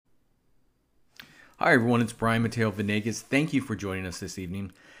Hi, everyone. It's Brian Mateo Venegas. Thank you for joining us this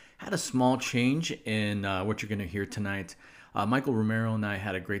evening. Had a small change in what you're going to hear tonight. Michael Romero and I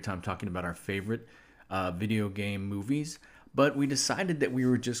had a great time talking about our favorite video game movies, but we decided that we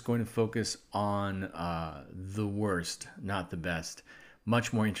were just going to focus on the worst, not the best.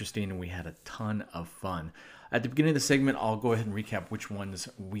 Much more interesting, and we had a ton of fun. At the beginning of the segment, I'll go ahead and recap which ones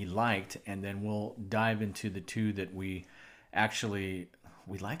we liked, and then we'll dive into the two that we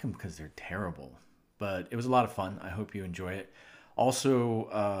like them because they're terrible, but it was a lot of fun. I hope you enjoy it.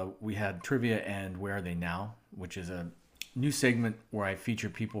 Also, we had trivia and Where Are They Now, which is a new segment where I feature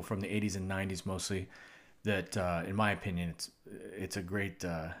people from the 80s and 90s mostly. That, in my opinion, it's a great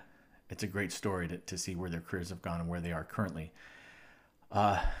story to see where their careers have gone and where they are currently.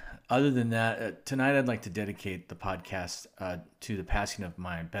 Other than that, tonight I'd like to dedicate the podcast to the passing of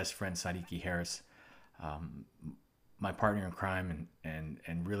my best friend Sadiki Harris. My partner in crime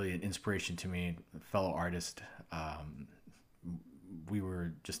and really an inspiration to me, a fellow artist. We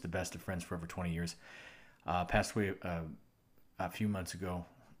were just the best of friends for over 20 years. Passed away a few months ago,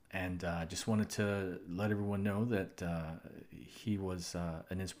 and just wanted to let everyone know that he was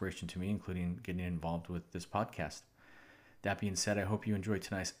an inspiration to me, including getting involved with this podcast. That being said, I hope you enjoyed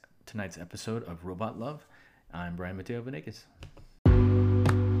tonight's episode of Robot Love. I'm Brian Mateo Venegas.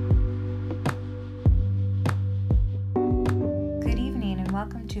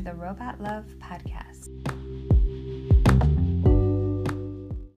 Welcome to the Robot Love Podcast.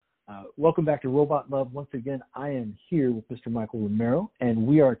 Welcome back to Robot Love. Once again, I am here with Mr. Michael Romero, and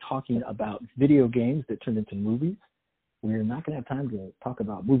we are talking about video games that turned into movies. We're not going to have time to talk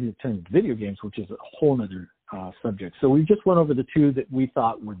about movies that turned into video games, which is a whole other subject. So we just went over the two that we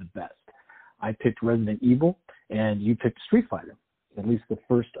thought were the best. I picked Resident Evil, and you picked Street Fighter, at least the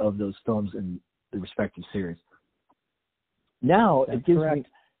first of those films in the respective series. Now, it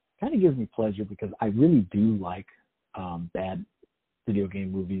kind of gives me pleasure because I really do like bad video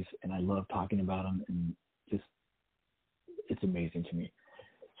game movies, and I love talking about them, and just it's amazing to me.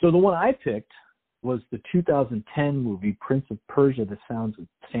 So the one I picked was the 2010 movie Prince of Persia: The Sands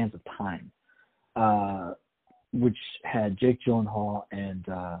of Time, which had Jake Gyllenhaal and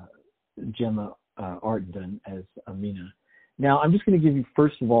Gemma Arterton as Amina. Now, I'm just going to give you,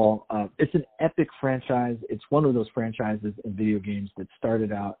 first of all, it's an epic franchise. It's one of those franchises in video games that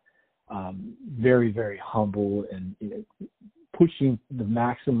started out very, very humble and pushing the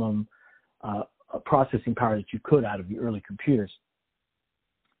maximum processing power that you could out of the early computers.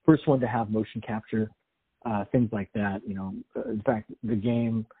 First one to have motion capture, things like that. In fact,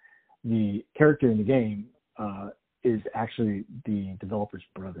 the character in the game is actually the developer's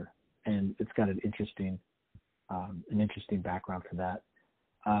brother, and it's got an interesting background for that.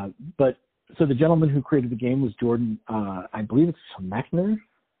 So the gentleman who created the game was Jordan, I believe it's Mechner.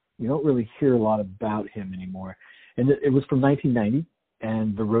 You don't really hear a lot about him anymore. And it was from 1990,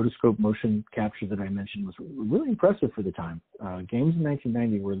 and the rotoscope motion capture that I mentioned was really impressive for the time. Games in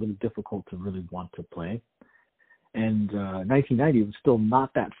 1990 were a little difficult to really want to play. And 1990 was still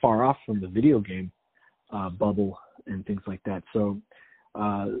not that far off from the video game bubble and things like that. So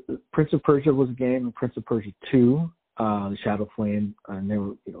Prince of Persia was a game, and Prince of Persia 2, The Shadow Flame, and there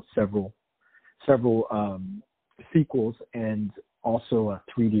were several sequels, and also a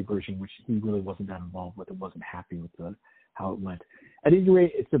 3D version, which he really wasn't that involved with. It wasn't happy with how it went. At any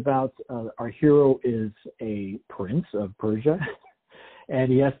rate, it's about our hero is a prince of Persia,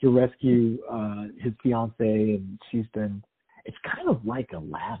 and he has to rescue his fiancée, and it's kind of like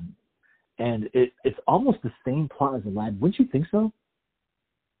Aladdin, and it's almost the same plot as Aladdin. Wouldn't you think so?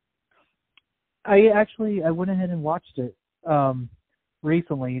 I went ahead and watched it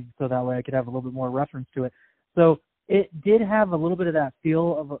recently, so that way I could have a little bit more reference to it. So it did have a little bit of that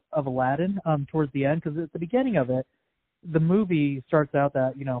feel of Aladdin towards the end, because at the beginning of it, the movie starts out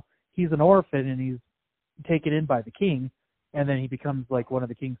that he's an orphan and he's taken in by the king, and then he becomes like one of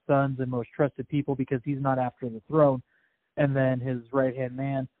the king's sons and most trusted people because he's not after the throne, and then his right hand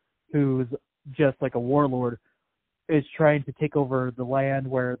man, who's just like a warlord, is trying to take over the land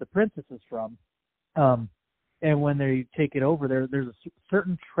where the princess is from. And when they take it over, there's a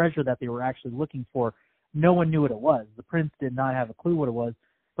certain treasure that they were actually looking for. No one knew what it was. The prince did not have a clue what it was,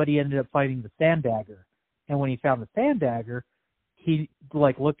 but he ended up finding the sand dagger. And when he found the sand dagger, he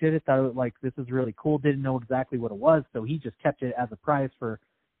looked at it, thought this is really cool, didn't know exactly what it was, so he just kept it as a prize for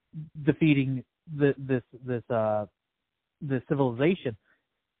defeating this civilization.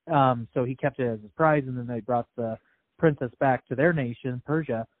 So he kept it as a prize, and then they brought the princess back to their nation,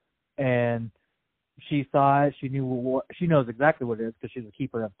 Persia, and she saw it. She knows exactly what it is because she's a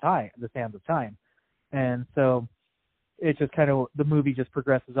keeper of time, the sands of time. And so it just kind of, the movie just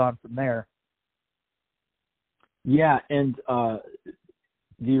progresses on from there. Yeah, and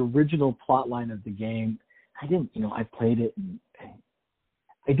the original plot line of the game, I didn't, I played it. And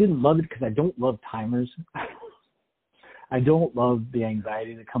I didn't love it because I don't love timers. I don't love the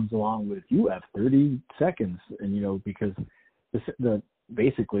anxiety that comes along with you have 30 seconds, and because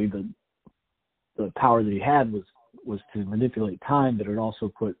basically the power that he had was to manipulate time, but it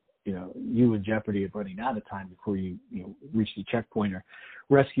also put you in jeopardy of running out of time before you reached the checkpoint or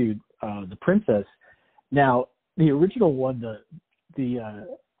rescued the princess. Now the original one,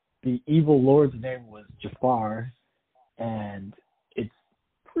 the evil lord's name was Jafar, and it's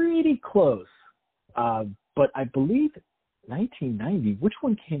pretty close. But I believe 1990. Which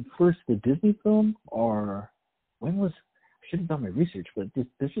one came first, the Disney film, or when was? I should have done my research, but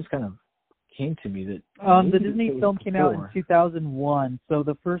this just kind of came to me that the Disney film came out in 2001. So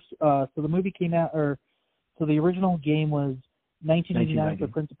the first, so the movie came out, so the original game was 1989 for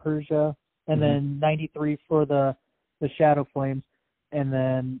Prince of Persia, and then 93 for the Shadow Flames, and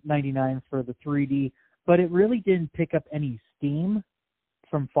then 99 for the 3D. But it really didn't pick up any steam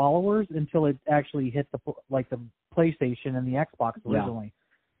from followers until it actually hit the PlayStation and the Xbox originally.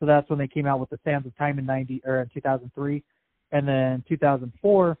 Yeah. So that's when they came out with the Sands of Time in 2003, and then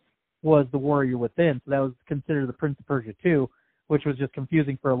 2004 was The Warrior Within. So that was considered the Prince of Persia 2, which was just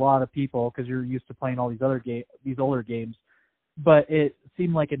confusing for a lot of people because you're used to playing all these older games. But it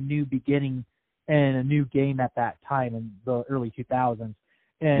seemed like a new beginning and a new game at that time in the early 2000s.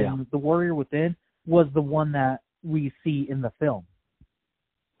 And The Warrior Within was the one that we see in the film.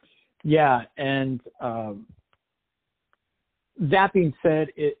 Yeah, and that being said,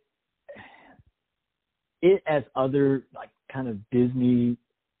 it as other kind of Disney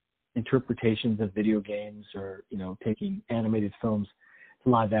interpretations of video games, or taking animated films to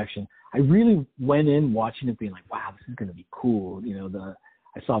live action, I really went in watching it being like, wow, this is going to be cool.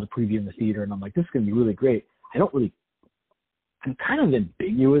 I saw the preview in the theater and I'm like, this is going to be really great. I'm kind of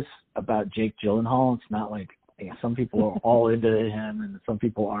ambiguous about Jake Gyllenhaal. It's not like some people are all into him and some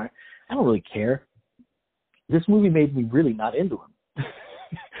people aren't. I don't really care. This movie made me really not into him.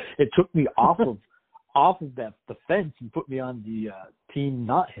 It took me off of the fence and put me on the team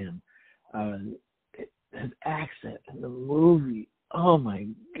not him. His accent in the movie, oh my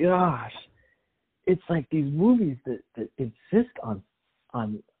gosh. It's like these movies that insist on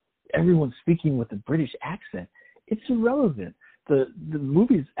everyone speaking with a British accent. It's irrelevant. The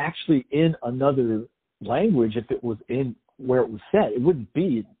movie's actually in another language. If it was in where it was set, it wouldn't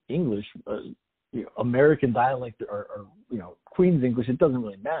be English, American dialect, or Queen's English. It doesn't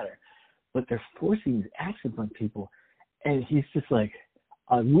really matter. But they're forcing these accents on people, and he's just like,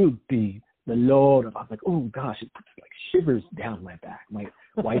 I will be the Lord of. I'm like, oh gosh, it puts shivers down my back. My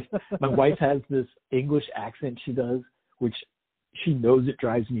wife has this English accent she does, which she knows it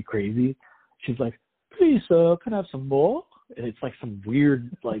drives me crazy. She's like, please, sir, can I have some more? And it's like some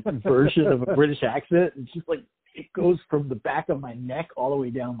weird version of a British accent. And she's like, it goes from the back of my neck all the way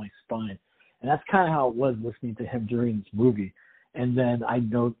down my spine. And that's kind of how it was listening to him during this movie. And then I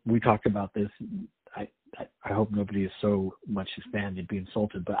know we talked about this. I hope nobody is so much his fan to be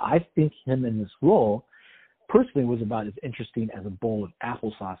insulted, but I think him in this role personally was about as interesting as a bowl of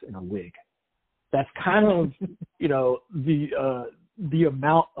applesauce in a wig. That's kind of, the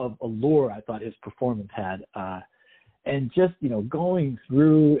amount of allure I thought his performance had. And just, going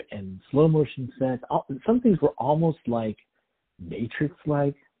through and slow motion sets, some things were almost like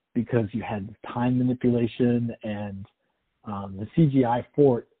Matrix-like because you had time manipulation and the CGI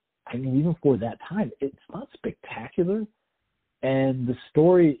for it. I mean, even for that time, it's not spectacular. And the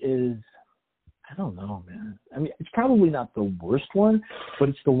story is, I don't know, man. I mean, it's probably not the worst one, but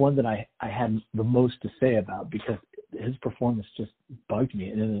it's the one that I had the most to say about because his performance just bugged me.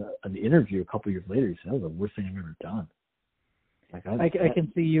 And in an interview a couple years later, he said, that was the worst thing I've ever done. I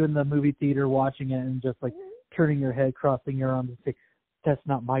can see you in the movie theater watching it and just turning your head, crossing your arms and saying, that's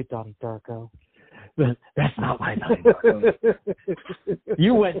not my Donnie Darko. That's not my Donnie Darko.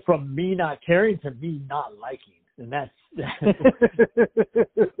 You went from me not caring to me not liking. And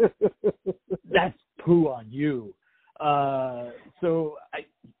that's poo on you. So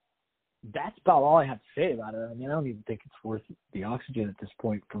that's about all I have to say about it. I mean, I don't even think it's worth the oxygen at this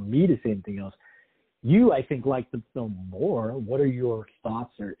point for me to say anything else. You, I think, like the film more. What are your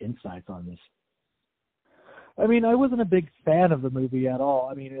thoughts or insights on this? I mean, I wasn't a big fan of the movie at all.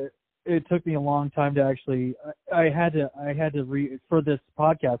 I mean, it took me a long time to actually. I had to for this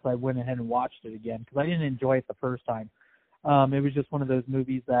podcast. I went ahead and watched it again because I didn't enjoy it the first time. It was just one of those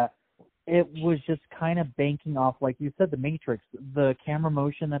movies that it was just kind of banking off, like you said, The Matrix. The camera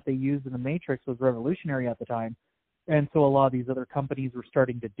motion that they used in The Matrix was revolutionary at the time, and so a lot of these other companies were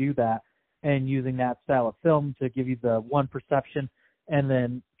starting to do that. and using that style of film to give you the one perception and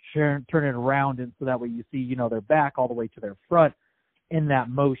then turn it around, and so that way you see, you know, their back all the way to their front in that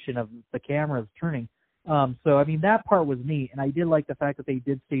motion of the cameras turning. So I mean, that part was neat, and I did like the fact that they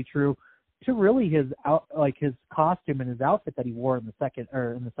did stay true to really his costume and his outfit that he wore in the second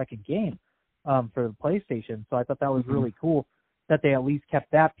game for the PlayStation. So I thought that was really cool that they at least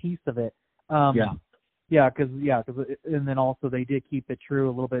kept that piece of it. Because and then also they did keep it true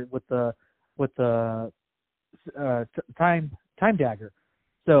a little bit with the time dagger.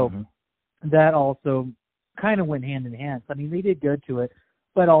 So that also kind of went hand in hand. So, I mean, they did good to it,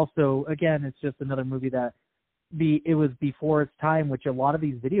 but also, again, it's just another movie that it was before its time, which a lot of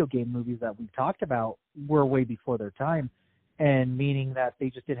these video game movies that we've talked about were way before their time, and meaning that they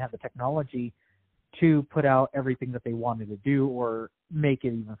just didn't have the technology to put out everything that they wanted to do or make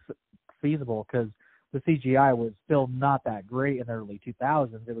it even feasible, because the CGI was still not that great in the early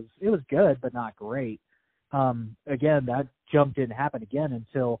 2000s. It was good, but not great. Again, that jump didn't happen again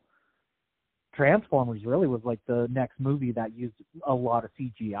until Transformers really was like the next movie that used a lot of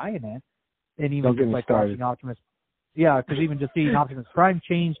CGI in it. And even just like watching Optimus, because even just seeing Optimus Prime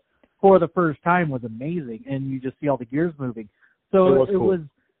change for the first time was amazing, and you just see all the gears moving. So it was,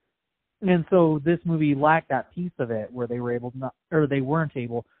 and so this movie lacked that piece of it where they weren't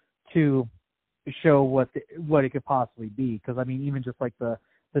able to show what it could possibly be. Because I mean, even just like the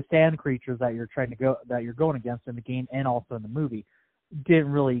sand creatures that you're going against in the game and also in the movie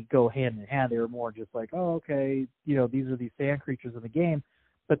didn't really go hand in hand. They were more just like, oh, okay, you know, these are these sand creatures in the game.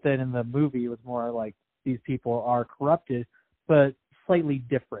 But then in the movie, it was more like these people are corrupted, but slightly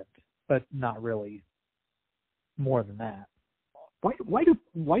different, but not really more than that. Why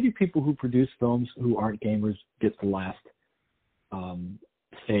do people who produce films who aren't gamers get the last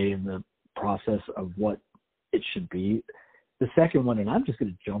say in the process of what it should be? The second one, and I'm just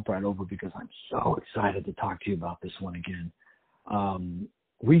going to jump right over because I'm so excited to talk to you about this one again.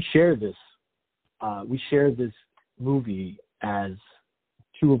 We share this movie as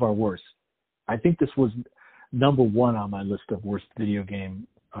two of our worst. I think this was number one on my list of worst video game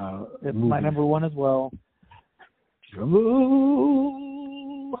it's movies. My number one as well.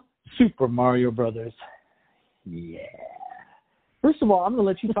 Super Mario Brothers. Yeah. First of all, I'm going to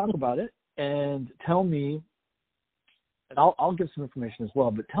let you talk about it and tell me, and I'll give some information as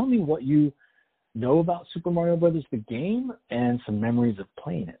well, but tell me what you know about Super Mario Brothers, the game, and some memories of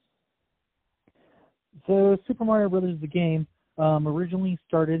playing it. So Super Mario Brothers, the game, originally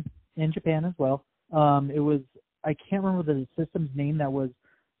started in Japan as well. It was, I can't remember the system's name that was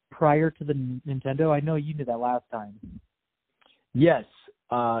prior to the Nintendo. I know you knew that last time. Yes,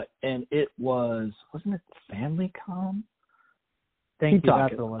 and it wasn't it Famicom? Thank you.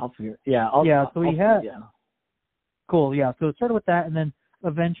 That's what it was. I'll figure. Yeah. Cool. Yeah. So it started with that, and then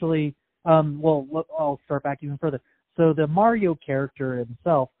eventually, I'll start back even further. So the Mario character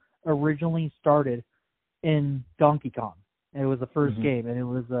himself originally started in Donkey Kong. It was the first game, and it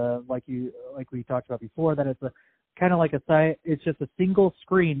was like we talked about before, that it's a kind of like a side. It's just a single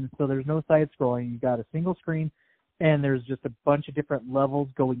screen, so there's no side scrolling. You got a single screen, and there's just a bunch of different levels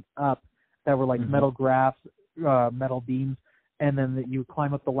going up that were like metal graphs, metal beams, and then you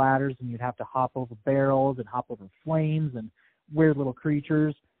climb up the ladders, and you'd have to hop over barrels and hop over flames and weird little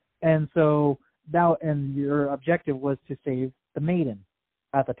creatures. And so now, and your objective was to save the maiden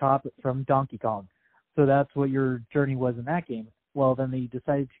at the top from Donkey Kong. So that's what your journey was in that game. Well, then they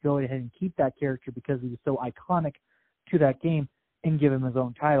decided to go ahead and keep that character because he was so iconic to that game and give him his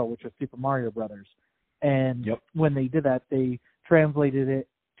own title, which was Super Mario Brothers. And when they did that, they translated it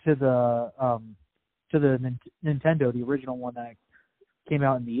to the Nintendo, the original one that came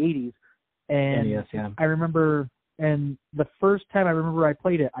out in the 80s. And NES, yeah. I remember, and the first time I remember I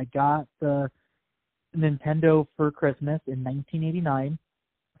played it, I got the Nintendo for Christmas in 1989.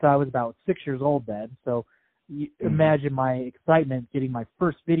 So I was about 6 years old then. So imagine my excitement getting my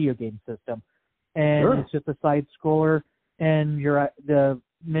first video game system. And it's just a side scroller, and the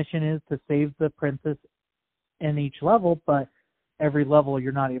mission is to save the princess in each level, but every level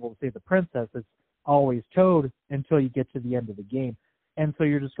you're not able to save the princess. It's always Toad until you get to the end of the game. And so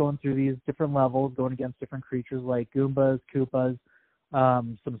you're just going through these different levels, going against different creatures like Goombas, Koopas,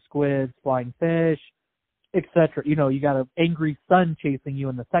 some squids, flying fish, etc. You know, you got an angry sun chasing you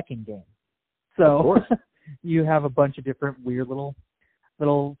in the second game. So you have a bunch of different weird little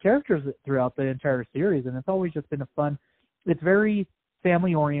characters throughout the entire series, and it's always just been a fun. It's very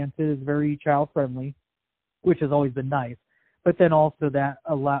family oriented, it's very child friendly, which has always been nice. But then also that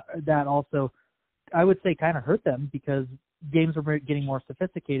also, I would say, kind of hurt them because games were getting more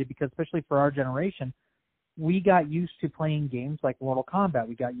sophisticated. Because especially for our generation, we got used to playing games like Mortal Kombat.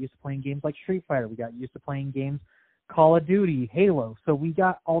 We got used to playing games like Street Fighter. We got used to playing games Call of Duty, Halo. So we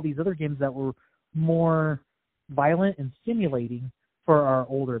got all these other games that were more violent and stimulating for our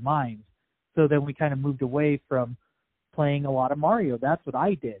older minds. So then we kind of moved away from playing a lot of Mario. That's what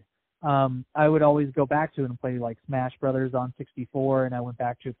I did. I would always go back to it and play like Smash Brothers on 64, and I went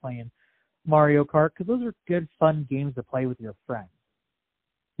back to playing Mario Kart because those are good, fun games to play with your friends.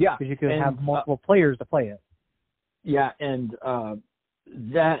 Yeah. Because you could have multiple players to play it. Yeah, and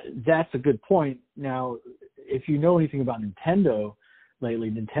that's a good point. Now, if you know anything about Nintendo lately,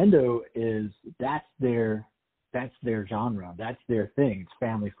 Nintendo that's their genre. That's their thing. It's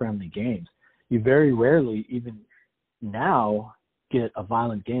family-friendly games. You very rarely, even now, get a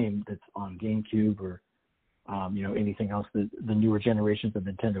violent game that's on GameCube or anything else, the newer generations of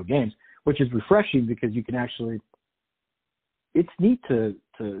Nintendo games, which is refreshing because you can actually, it's neat to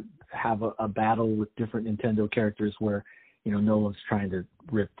have a battle with different Nintendo characters where, no one's trying to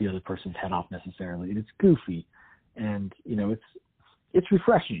rip the other person's head off necessarily. It's goofy and, it's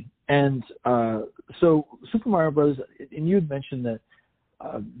refreshing. And so Super Mario Brothers, and you had mentioned that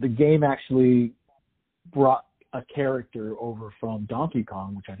the game actually brought a character over from Donkey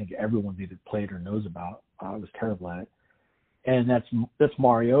Kong, which I think everyone's either played or knows about. I was terrible at it. And that's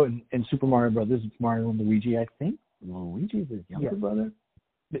Mario. And Super Mario Brothers, it's Mario and Luigi, I think. Luigi is his younger brother.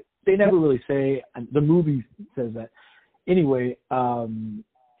 They never really say. The movie says that. Anyway, and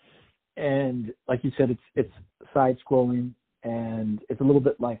like you said, it's side-scrolling, and it's a little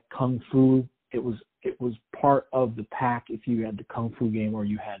bit like Kung Fu. It was part of the pack if you had the Kung Fu game or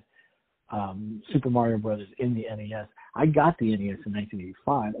you had Super Mario Brothers in the NES. I got the NES in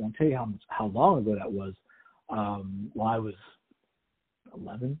 1985, and I'll tell you how long ago that was. While I was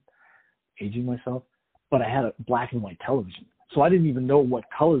 11, aging myself, but I had a black and white television. So I didn't even know what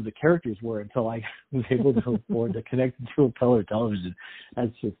color the characters were until I was able to afford to connect to a color television.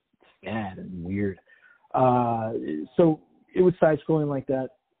 That's just sad and weird. So it was side-scrolling like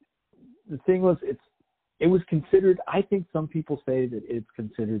that. The thing was, it was considered, I think some people say that it's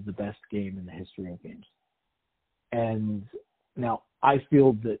considered the best game in the history of games. And now I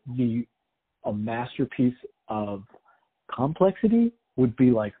feel that a masterpiece of complexity would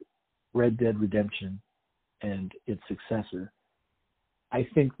be like Red Dead Redemption and its successor. I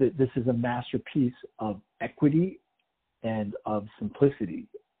think that this is a masterpiece of equity and of simplicity.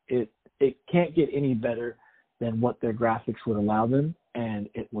 It can't get any better than what their graphics would allow them, and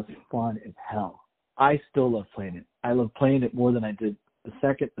it was fun as hell. I still love playing it. I love playing it more than I did the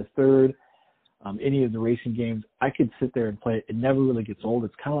second, the third, any of the racing games. I could sit there and play it. It never really gets old.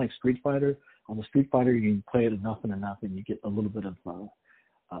 It's kind of like Street Fighter. On the Street Fighter, you can play it enough, and you get a little bit of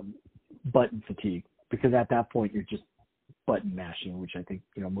button fatigue, because at that point you're just button mashing, which I think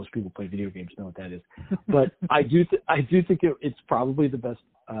most people play video games know what that is. But I do think it's probably the best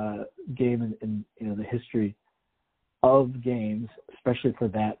game in the history of games, especially for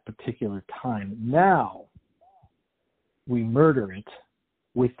that particular time. Now we murder it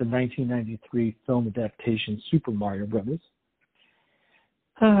with the 1993 film adaptation Super Mario Brothers.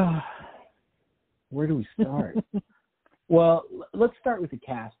 Where do we start? Well, let's start with the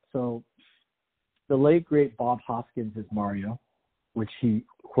cast. So the late, great Bob Hoskins is Mario, which he,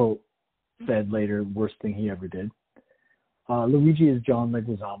 quote, said later, worst thing he ever did. Luigi is John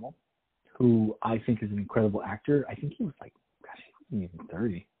Leguizamo, who I think is an incredible actor. I think he was like, gosh, he wasn't even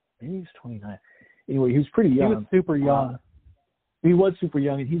 30. Maybe he was 29. Anyway, he was pretty young. He was super young. He was super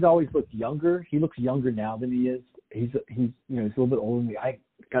young, and he's always looked younger. He looks younger now than he is. He's he's a little bit older than me. I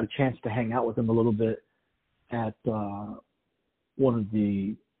got a chance to hang out with him a little bit at one of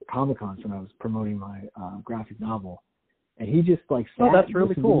the Comic-Cons when I was promoting my graphic novel, and he just like sat. Oh, that's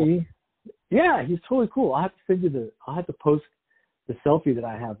really cool. Yeah, he's totally cool. I'll have to post the selfie that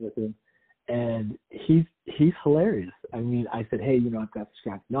I have with him, and he's hilarious. I mean, I said, hey, I've got this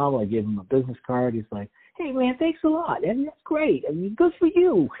graphic novel. I gave him a business card. He's like, hey man, thanks a lot. I mean, that's great. I mean, good for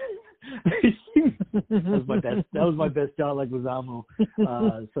you. That was my best John Leguizamo.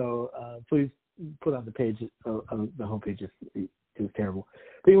 So please put on the page of the homepage. It was terrible.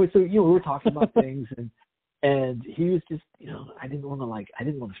 But anyway, so we were talking about things, and he was just, I didn't want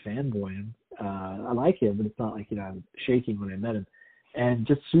to fanboy him. I like him, but it's not like I was shaking when I met him, and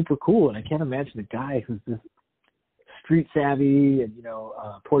just super cool. And I can't imagine a guy who's this street savvy and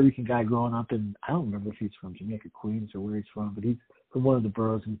Puerto Rican guy growing up in, I don't remember if he's from Jamaica, Queens, or where he's from, but he's from one of the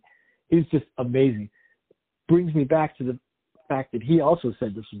boroughs, and he's just amazing. Brings me back to the fact that he also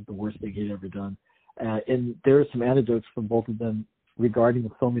said this was the worst thing he'd ever done. And there are some anecdotes from both of them regarding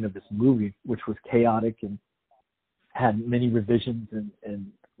the filming of this movie, which was chaotic and had many revisions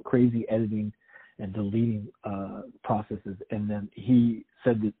and crazy editing and deleting processes. And then he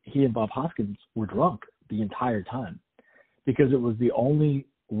said that he and Bob Hoskins were drunk the entire time because it was the only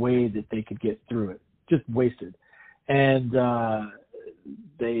way that they could get through it, just wasted. And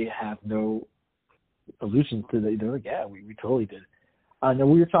they have no allusions to that. They're like, yeah, we totally did. Now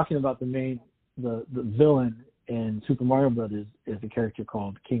we were talking about the villain in Super Mario Brothers is a character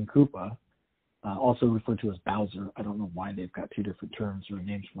called King Koopa, also referred to as Bowser. I don't know why they've got two different terms or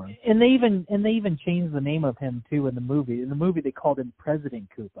names for him. And they even changed the name of him too in the movie. In the movie, they called him President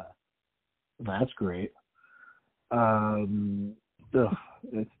Koopa. That's great.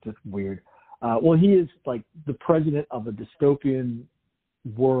 It's just weird. Well, he is like the president of a dystopian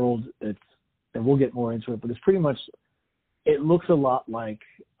world. And we'll get more into it, but it's pretty much. It looks a lot like.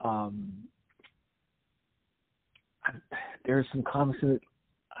 There's some comics in it.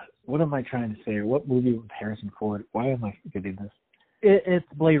 What am I trying to say? What movie with Harrison Ford? Why am I forgetting this? It's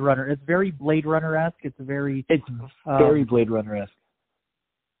Blade Runner. It's very Blade Runner-esque. It's very Blade Runner-esque.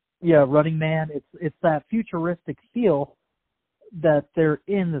 Yeah, Running Man. It's that futuristic feel that they're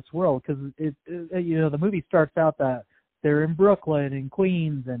in this world because the movie starts out that they're in Brooklyn and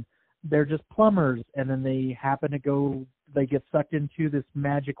Queens and they're just plumbers, and then they get sucked into this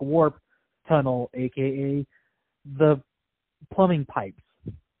magic warp tunnel, aka the plumbing pipes,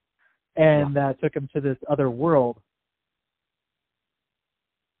 and that took them to this other world,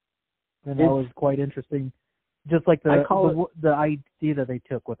 and that was quite interesting. Just like the idea that they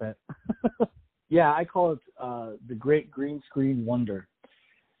took with it. Yeah, I call it the Great Green Screen Wonder.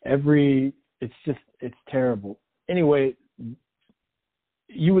 It's terrible. Anyway,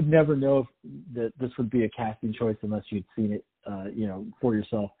 you would never know that this would be a casting choice unless you'd seen it, for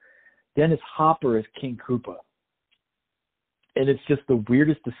yourself. Dennis Hopper is King Koopa. And it's just the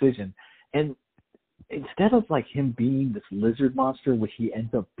weirdest decision. And instead of like him being this lizard monster, which he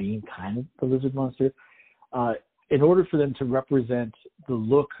ends up being kind of the lizard monster, in order for them to represent the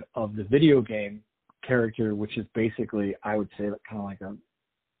look of the video game character, which is basically, I would say, kind of like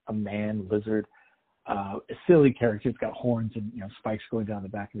a man lizard, a silly character. It's got horns and spikes going down the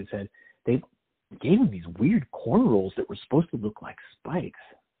back of his head. They gave him these weird cornrows that were supposed to look like spikes.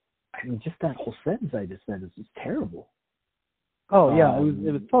 I mean, just that whole sentence I just said is just terrible. Oh yeah,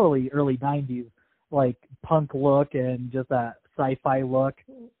 it was totally early '90s, like punk look and just that sci-fi look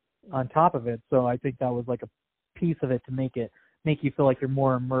on top of it. So I think that was like a piece of it to make you feel like you're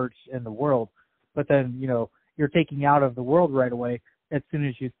more immersed in the world. But then you're taking out of the world right away as soon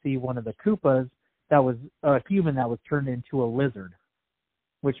as you see one of the Koopas that was a human that was turned into a lizard,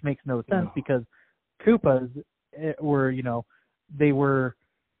 which makes no sense because Koopas were they were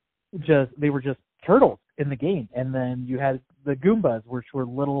just turtles in the game, and then you had the Goombas, which were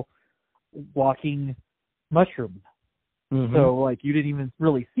little walking mushrooms. Mm-hmm. So like you didn't even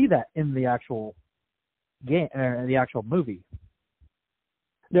really see that in the actual game, the actual movie.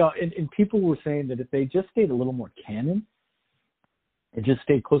 No, and people were saying that if they just stayed a little more canon and just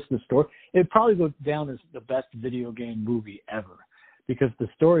stayed close to the story, it'd probably go down as the best video game movie ever, because the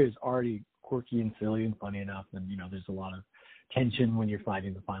story is already quirky and silly and funny enough, and there's a lot of tension when you're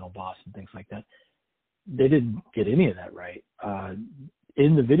fighting the final boss and things like that. They didn't get any of that right.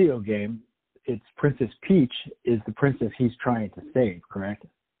 In the video game, it's Princess Peach is the princess he's trying to save, correct?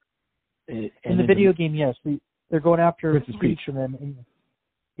 In the video game, yes. They're going after Princess Peach. And then,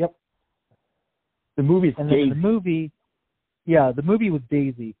 yep. The movie's and Daisy. Then the movie was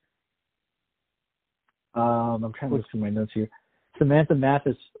Daisy. I'm trying to look through my notes here. Samantha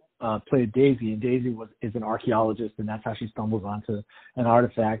Mathis played Daisy, and Daisy is an archaeologist, and that's how she stumbles onto an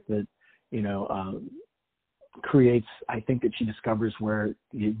artifact that creates. I think that she discovers where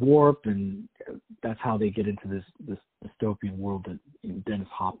you warp, and that's how they get into this dystopian world that Dennis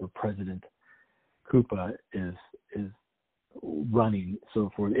Hopper, President Koopa, is running.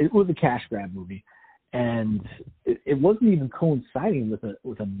 So forth. It was a cash grab movie, and it wasn't even coinciding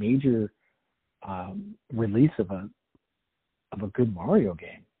with a major release of a good Mario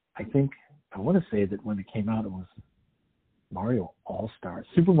game. I want to say that when it came out, it was Mario All-Stars.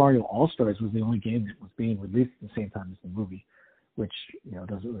 Super Mario All-Stars was the only game that was being released at the same time as the movie, which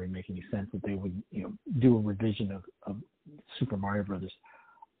doesn't really make any sense that they would do a revision of Super Mario Brothers.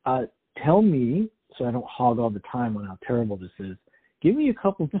 Tell me, so I don't hog all the time on how terrible this is, give me a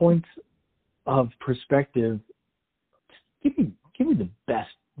couple points of perspective. Give me the best,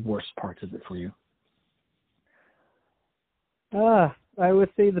 worst parts of it for you. I would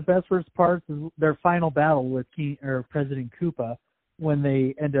say the best worst parts is their final battle with President Koopa, when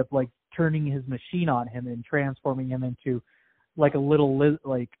they end up like turning his machine on him and transforming him into like a little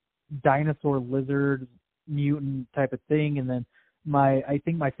dinosaur lizard mutant type of thing, and then I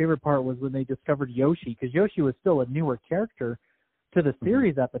think my favorite part was when they discovered Yoshi, because Yoshi was still a newer character to the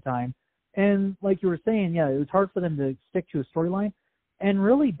series at the time. And like you were saying, yeah, it was hard for them to stick to a storyline. And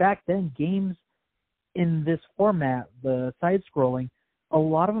really back then, games in this format, the side-scrolling, a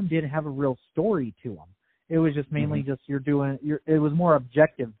lot of them didn't have a real story to them. It was just mainly just it was more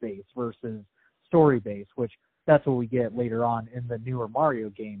objective-based versus story-based, which that's what we get later on in the newer Mario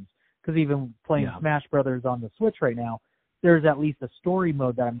games. Because even playing Smash Brothers on the Switch right now, there's at least a story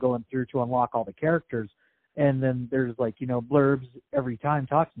mode that I'm going through to unlock all the characters. And then there's blurbs every time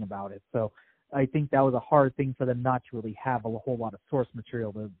talking about it. So I think that was a hard thing for them not to really have a whole lot of source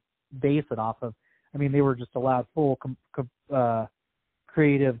material to base it off of. I mean, they were just allowed full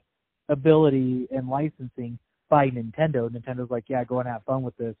creative ability and licensing by Nintendo. Nintendo's like, yeah, go and have fun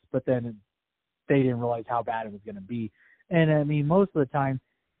with this. But then they didn't realize how bad it was going to be. And I mean, most of the time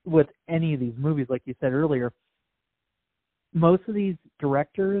with any of these movies, like you said earlier, most of these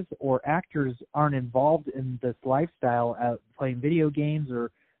directors or actors aren't involved in this lifestyle of playing video games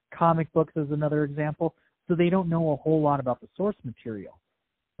or comic books as another example. So they don't know a whole lot about the source material.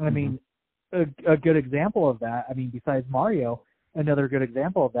 I mean, a good example of that, I mean, besides Mario, another good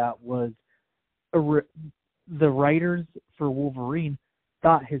example of that was the writers for Wolverine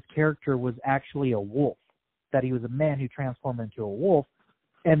thought his character was actually a wolf, that he was a man who transformed into a wolf,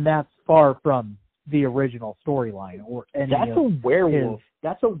 and that's far from the original storyline or any. That's a werewolf.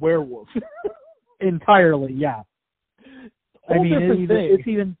 That's a werewolf. Entirely, yeah. I mean, it's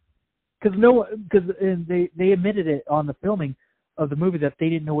even because they admitted it on the filming of the movie that they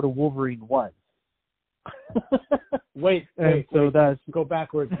didn't know what a Wolverine was. Wait. Go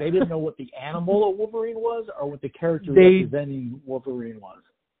backwards. They didn't know what the animal of Wolverine was, or what the character representing Wolverine was.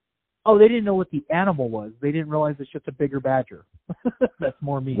 Oh, they didn't know what the animal was. They didn't realize it's just a bigger badger. That's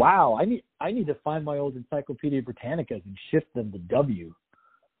more me. Wow, I need to find my old Encyclopedia Britannica and shift them to W.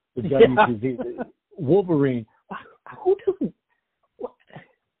 The W to Z. Wolverine. Who doesn't?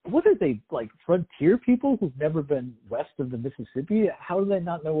 What are they, like frontier people who've never been west of the Mississippi? How do they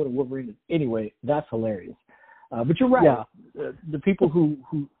not know what a Wolverine is? Anyway, that's hilarious. But you're right. Yeah. The people who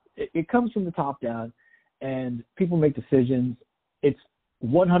it comes from the top down, and people make decisions. It's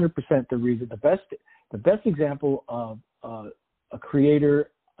 100% the reason. The best example of a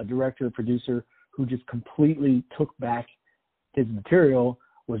creator, a director, a producer who just completely took back his material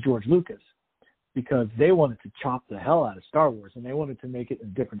was George Lucas, because they wanted to chop the hell out of Star Wars, and they wanted to make it in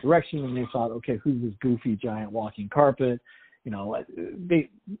a different direction. And they thought, okay, who's this goofy giant walking carpet? The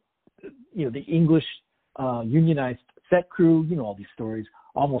English unionized set crew, all these stories,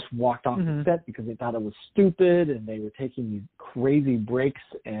 almost walked off the set because they thought it was stupid, and they were taking these crazy breaks,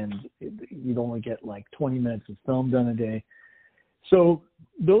 and you'd only get like 20 minutes of film done a day. So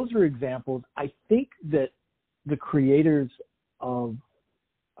those are examples. I think that the creators of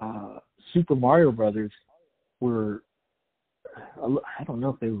Super Mario Brothers were, I don't know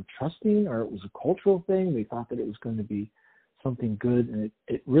if they were trusting or it was a cultural thing. They thought that it was going to be something good, and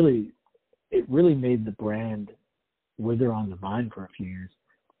it really made the brand wither on the vine for a few years.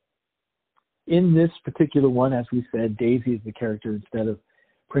 In this particular one, as we said, Daisy is the character instead of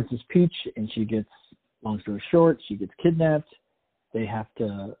Princess Peach, and she gets, long story short, she gets kidnapped. They have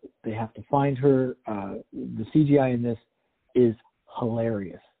to find her. The CGI in this is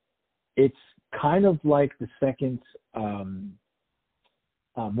hilarious. It's kind of like the second Mortal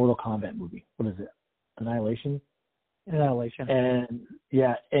Kombat movie. What is it? Annihilation. And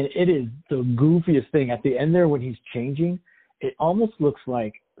yeah, and it is the goofiest thing. At the end there, when he's changing, it almost looks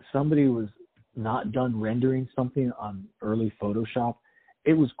like somebody was not done rendering something on early Photoshop.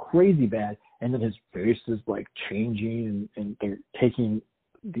 It was crazy bad. And then his face is like changing, and they're taking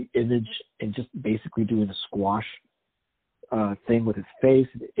the image and just basically doing a squash thing with his face.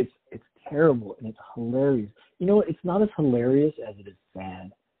 It's terrible, and it's hilarious. It's not as hilarious as it is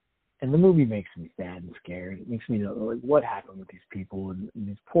sad. And the movie makes me sad and scared. It makes me know, like, what happened with these people and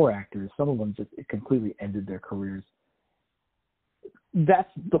these poor actors. Some of them it completely ended their careers. That's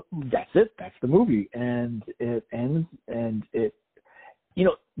it. That's the movie, and it ends. And it,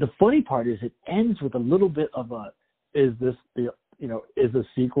 the funny part is it ends with a little bit of is a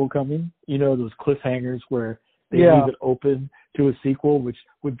sequel coming? Those cliffhangers where they leave it open to a sequel, which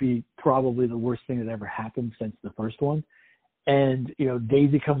would be probably the worst thing that ever happened since the first one. And,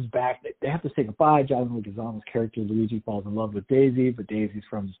 Daisy comes back. They have to say goodbye. John Leguizamo's character, Luigi, falls in love with Daisy, but Daisy's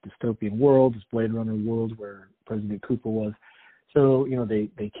from this dystopian world, this Blade Runner world where President Cooper was. So,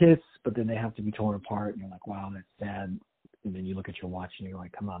 they kiss, but then they have to be torn apart. And you're like, wow, that's sad. And then you look at your watch and you're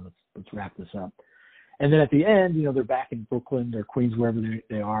like, come on, let's wrap this up. And then at the end, they're back in Brooklyn, they're Queens, wherever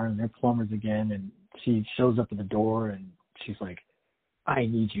they are, and they're plumbers again. And she shows up at the door, and she's like, I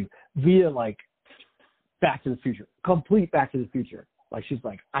need you via like Back to the Future, complete Back to the Future. Like she's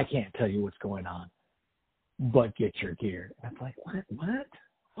like, I can't tell you what's going on, but get your gear. And it's like,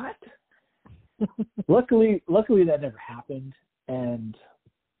 what? Luckily that never happened, and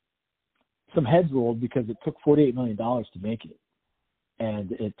some heads rolled because it took $48 million to make it,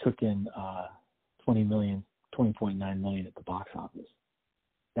 and it took in $20.9 million at the box office.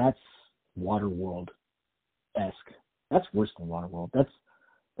 That's Waterworld-esque. That's worse than Waterworld.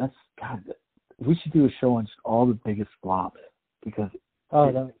 That's God. We should do a show on just all the biggest flops because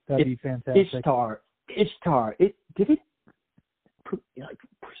that'd be fantastic. Ishtar.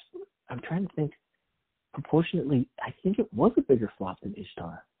 I'm trying to think. Proportionately, I think it was a bigger flop than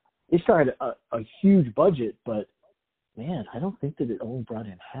Ishtar. Ishtar had a huge budget, but man, I don't think that it only brought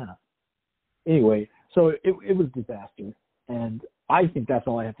in half. Anyway, so it was disaster, and I think that's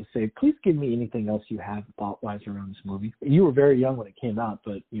all I have to say. Please give me anything else you have thought-wise around this movie. You were very young when it came out,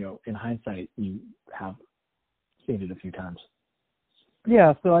 but in hindsight, you have seen it a few times.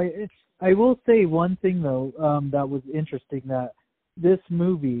 Yeah, so I will say one thing though that was interesting, that this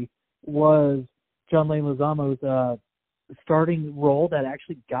movie was John Leguizamo's starting role that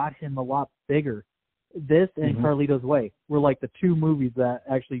actually got him a lot bigger. This and Carlito's Way were like the two movies that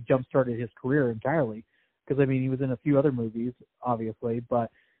actually jump-started his career entirely. Because, I mean, he was in a few other movies, obviously,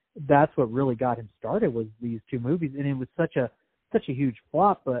 but that's what really got him started was these two movies. And it was such a huge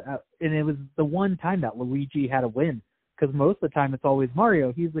flop, and it was the one time that Luigi had a win. Because most of the time it's always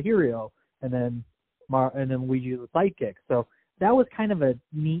Mario, he's the hero, and then Luigi is the sidekick. So that was kind of a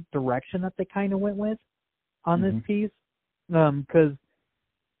neat direction that they kind of went with on this piece. Because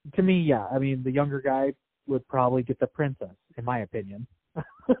to me, yeah, I mean, the younger guy would probably get the princess, in my opinion.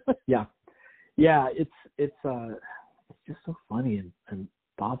 Yeah, it's just so funny, and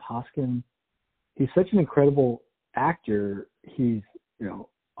Bob Hoskins, he's such an incredible actor. He's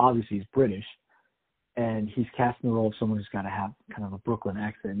obviously he's British, and he's casting the role of someone who's got to have kind of a Brooklyn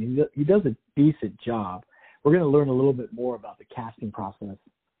accent. He does a decent job. We're going to learn a little bit more about the casting process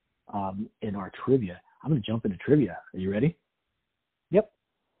in our trivia. I'm going to jump into trivia. Are you ready? Yep.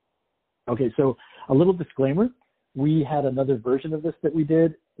 Okay, so a little disclaimer. We had another version of this that we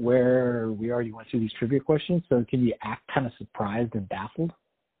did where we already went through these trivia questions. So can you act kind of surprised and baffled?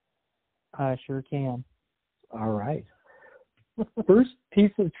 I sure can. All right. First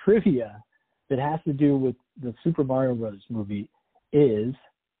piece of trivia that has to do with the Super Mario Bros. Movie is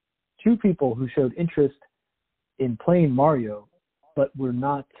two people who showed interest in playing Mario but were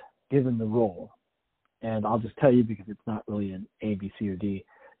not given the role. And I'll just tell you because it's not really an A, B, C, or D.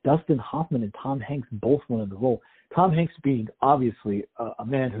 Dustin Hoffman and Tom Hanks both wanted the role. Tom Hanks being obviously a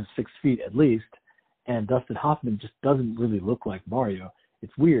man who's 6 feet at least, and Dustin Hoffman just doesn't really look like Mario.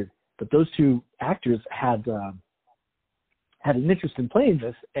 It's weird. But those two actors had an interest in playing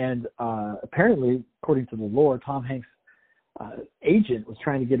this, and apparently, according to the lore, Tom Hanks' agent was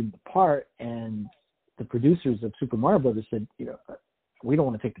trying to get him the part, and the producers of Super Mario Brothers said, we don't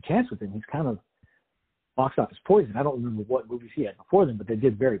want to take the chance with him. He's kind of box office poison. I don't remember what movies he had before them, but they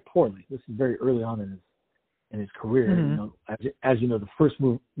did very poorly. This is very early on in his career. Mm-hmm. As you know, the first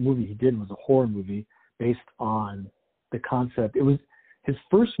movie he did was a horror movie based on the concept. His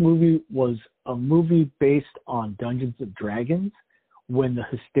first movie was a movie based on Dungeons and Dragons when the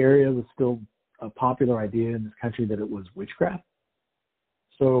hysteria was still a popular idea in this country that it was witchcraft.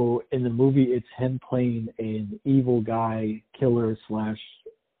 So in the movie, it's him playing an evil guy, killer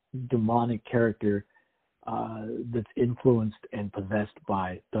 / demonic character that's influenced and possessed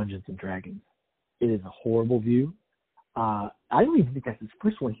by Dungeons and Dragons. It is a horrible view. I don't even think that's his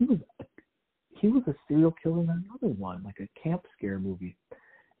first one. He was a serial killer in another one, like a camp scare movie.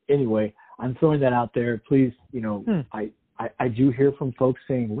 Anyway, I'm throwing that out there. Please, I do hear from folks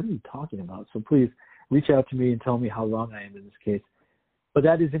saying, what are you talking about? So please reach out to me and tell me how wrong I am in this case. But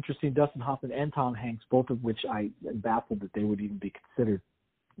that is interesting. Dustin Hoffman and Tom Hanks, both of which I am baffled that they would even be considered,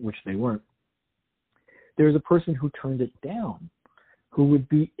 which they weren't. There's a person who turned it down, who would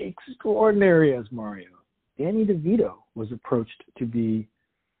be extraordinary as Mario. Danny DeVito was approached to be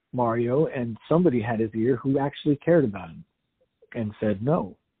Mario, and somebody had his ear who actually cared about him and said,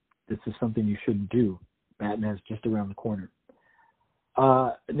 no, this is something you shouldn't do. Batman's just around the corner.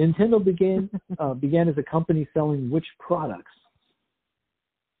 Nintendo began as a company selling which products?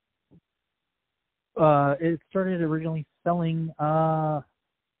 It started originally selling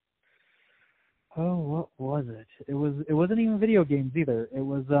what was it? It wasn't even video games either. It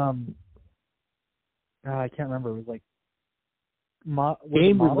was I can't remember. It was like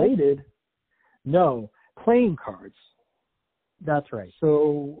game related. No, playing cards. That's right.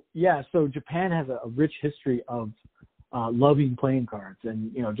 So Japan has a rich history of loving playing cards.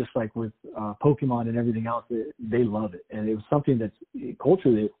 And, just like with Pokemon and everything else, they love it. And it was something that's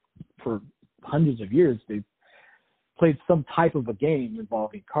culturally, for hundreds of years, they've played some type of a game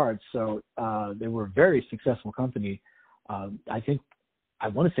involving cards. So they were a very successful company. I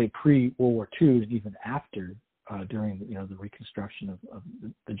want to say pre-World War II and even after, during the reconstruction of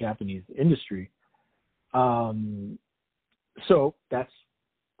the Japanese industry. So that's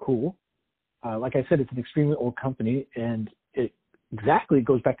cool. Like I said, it's an extremely old company, and it exactly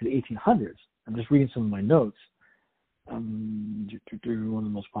goes back to the 1800s. I'm just reading some of my notes. One of the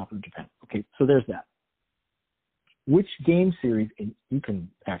most popular in Japan. Okay, so there's that. Which game series, and you can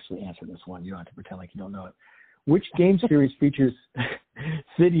actually answer this one, you don't have to pretend like you don't know it. Which game series features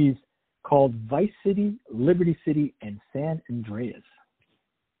cities called Vice City, Liberty City, and San Andreas?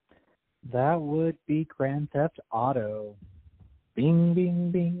 That would be Grand Theft Auto. Bing,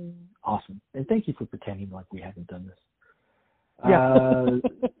 bing, bing. Awesome. And thank you for pretending like we haven't done this. Yeah.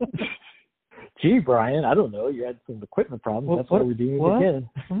 Gee, Brian, I don't know. You had some equipment problems. That's why we're doing it again.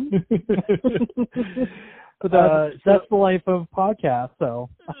 But that's the life of podcasts, so.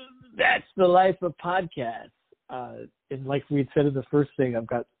 That's the life of podcasts. And like we had said in the first thing, I've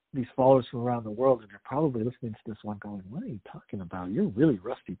got these followers from around the world, and they're probably listening to this one going, what are you talking about? You're really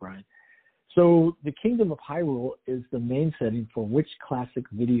rusty, Brian. So the Kingdom of Hyrule is the main setting for which classic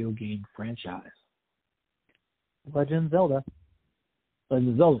video game franchise? Legend of Zelda. Legend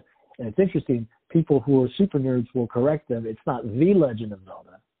of Zelda. And it's interesting, people who are super nerds will correct them. It's not The Legend of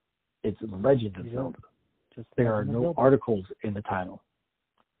Zelda. It's Legend of Zelda. Just there are no articles in the title.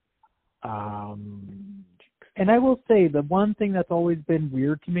 And I will say, the one thing that's always been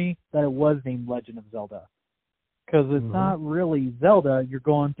weird to me, that it was named Legend of Zelda. Because it's not really Zelda, you're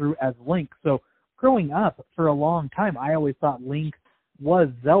going through as Link. So growing up for a long time, I always thought Link was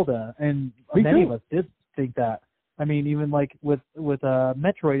Zelda, and many of us did think that. I mean, even like with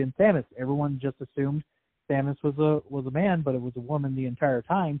Metroid and Samus, everyone just assumed Samus was a man, but it was a woman the entire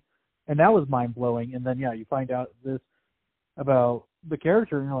time, and that was mind blowing. And then you find out this about the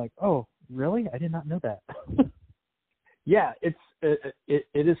character, and you're like, oh, really? I did not know that. Yeah, it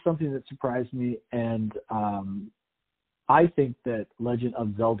is something that surprised me, and I think that Legend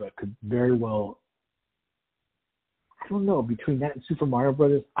of Zelda could very well, I don't know, between that and Super Mario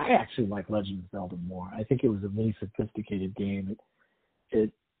Brothers, I actually like Legend of Zelda more. I think it was a really sophisticated game.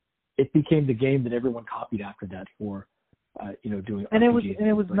 It became the game that everyone copied after that for, doing. And RPGs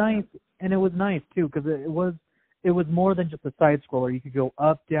it was nice, and it was nice too, because it was more than just a side scroller. You could go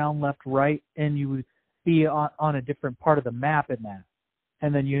up, down, left, right, and you would be on a different part of the map in that.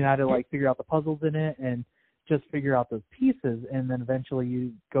 And then you had to figure out the puzzles in it and just figure out those pieces, and then eventually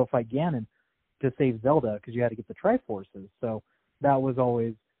you go fight Ganon to save Zelda because you had to get the Triforces. So that was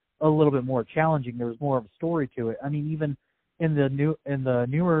always a little bit more challenging. There was more of a story to it. I mean, even in the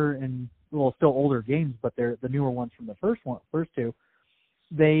newer and still older games, but they're the newer ones from the first two,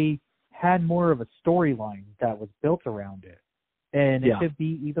 they had more of a storyline that was built around it, and it could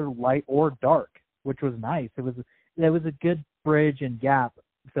be either light or dark, which was nice. It was a good bridge and gap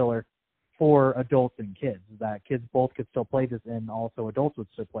filler for adults and kids, that kids both could still play this, and also adults would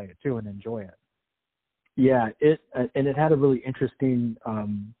still play it too and enjoy it. Yeah, it had a really interesting,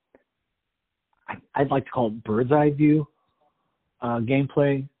 I'd like to call it bird's eye view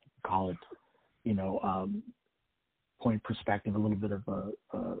gameplay. Call it, point perspective, a little bit of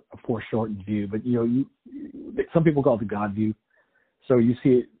a foreshortened view. But some people call it the God view. So you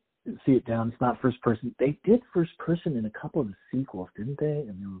see it down. It's not first person. They did first person in a couple of the sequels, didn't they?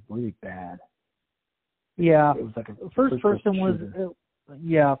 And they were really bad. Yeah, it was like a first person was.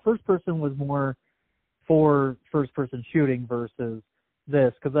 First person was more for first person shooting versus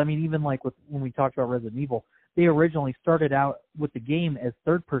this, because I mean, even like when we talked about Resident Evil, they originally started out with the game as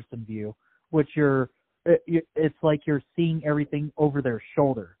third person view, which it's like you're seeing everything over their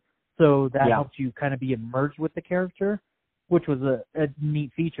shoulder, so that helps you kind of be immersed with the character, which was a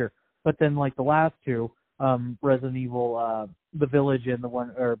neat feature. But then like the last two, Resident Evil, The Village, and the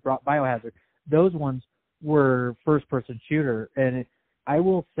one or Biohazard, those ones were first person shooter, and I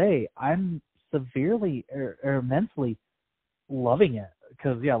will say I'm severely or immensely loving it,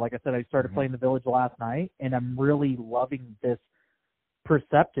 because like I said, I started playing The Village last night, and I'm really loving this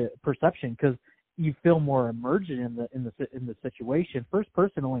perception, because you feel more immersed in the situation. First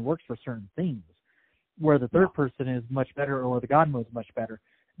person only works for certain things, where the third person is much better, or the God mode is much better.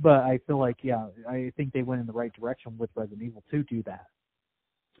 But I feel like I think they went in the right direction with Resident Evil to do that.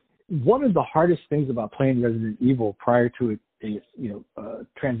 One of the hardest things about playing Resident Evil prior to it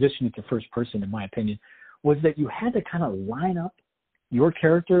transitioning to first person, in my opinion, was that you had to kind of line up your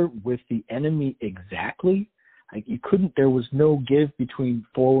character with the enemy exactly. Like there was no give between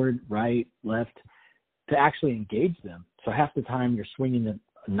forward, right, left to actually engage them. So half the time you're swinging a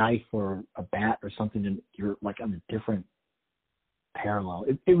knife or a bat or something and you're like on a different parallel.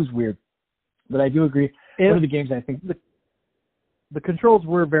 It was weird. But I do agree. One of the games I think the controls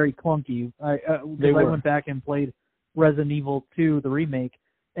were very clunky. I went back and played Resident Evil 2, the remake,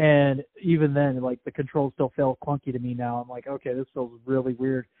 and even then, like, the controls still felt clunky to me now. I'm like, okay, this feels really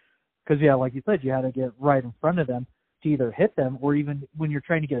weird. Because, yeah, like you said, you had to get right in front of them to either hit them or even when you're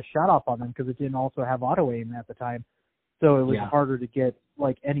trying to get a shot off on them, because it didn't also have auto-aim at the time. So it was harder to get,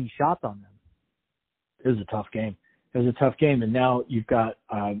 like, any shots on them. It was a tough game. And now you've got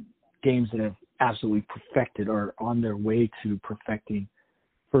games that have absolutely perfected or on their way to perfecting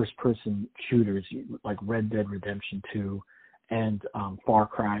first-person shooters like Red Dead Redemption 2 and Far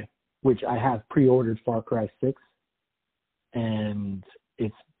Cry, which I have pre-ordered Far Cry 6, and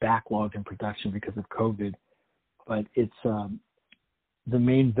it's backlogged in production because of COVID. But it's the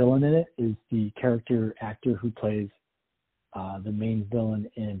main villain in it is the character actor who plays the main villain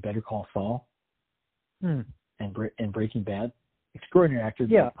in Better Call Saul and Breaking Bad. Extraordinary actor.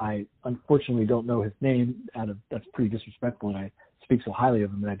 Yeah. I unfortunately don't know his name. That's pretty disrespectful, and I speak so highly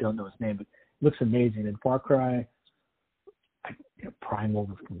of him, and I don't know his name. But it looks amazing. And Far Cry, Primal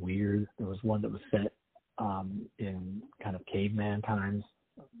was weird. There was one that was set in kind of caveman times.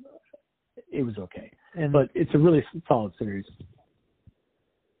 It was okay, but it's a really solid series.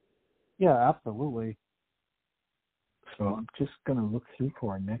 Yeah, absolutely. So I'm just gonna look through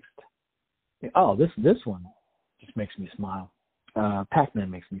for our next. Oh, this one just makes me smile.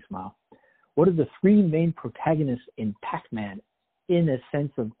 Pac-Man makes me smile. What are the three main protagonists in Pac-Man in a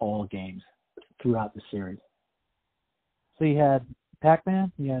sense of all games throughout the series? So you had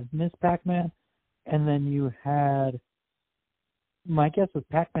Pac-Man, you had Miss Pac-Man, and then you had, my guess was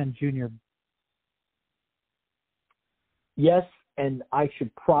Pac-Man Jr. Yes, and I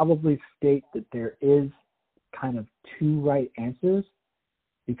should probably state that there is kind of two right answers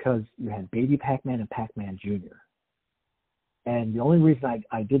because you had Baby Pac-Man and Pac-Man Jr. And the only reason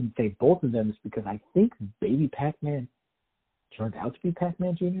I didn't say both of them is because I think Baby Pac-Man turned out to be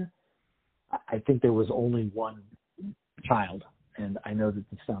Pac-Man Jr. I think there was only one child, and I know that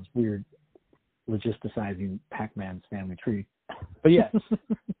this sounds weird, logisticizing Pac-Man's family tree. But yes,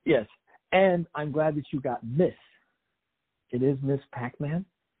 yes. And I'm glad that you got Miss. It is Miss Pac-Man.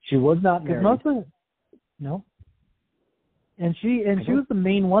 She was not married. No. And she was the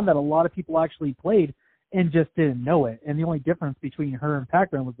main one that a lot of people actually played and just didn't know it. And the only difference between her and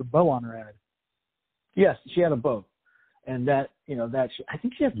Pac-Man was the bow on her head. Yes, she had a bow. And I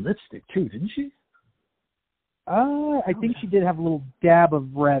think she had lipstick too, didn't she? I think she did have a little dab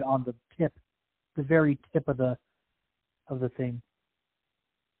of red on the tip, the very tip of the thing.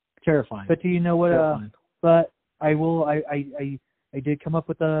 Terrifying. But do you know what? But I will. I did come up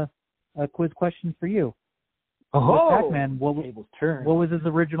with a quiz question for you. Oh, Pac-Man. What was his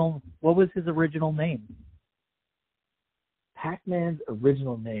original name? Pac-Man's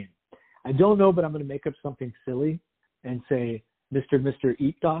original name. I don't know, but I'm going to make up something silly and say Mr.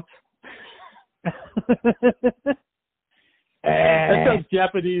 Eat Dots. That sounds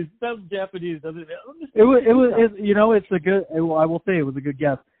Japanese. Doesn't it? It was. It's a good. I will say it was a good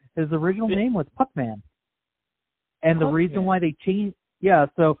guess. His original name was Puckman, and the reason why they changed,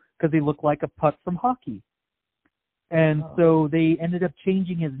 so because he looked like a puck from hockey, and so they ended up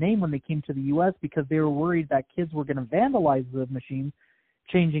changing his name when they came to the U.S. because they were worried that kids were going to vandalize the machine,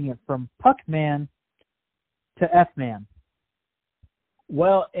 changing it from Puckman to F-Man.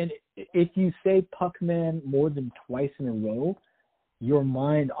 Well, and if you say Puckman more than twice in a row, your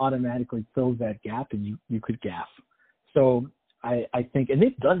mind automatically fills that gap, and you could gaff. So I think, and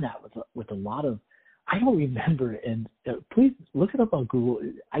they've done that with a lot of. I don't remember, and please look it up on Google.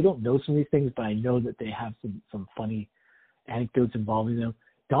 I don't know some of these things, but I know that they have some funny anecdotes involving them.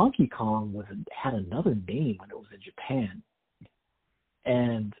 Donkey Kong had another name when it was in Japan,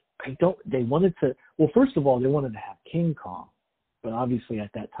 and they wanted to. Well, first of all, they wanted to have King Kong. But obviously,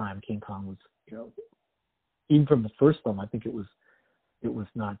 at that time, King Kong was, even from the first film, I think it was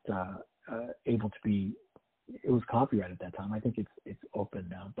not able to be. It was copyrighted at that time. I think it's open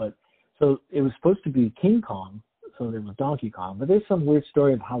now. But so it was supposed to be King Kong. So there was Donkey Kong. But there's some weird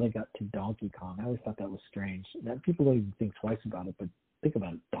story of how they got to Donkey Kong. I always thought that was strange. That people don't even think twice about it. But think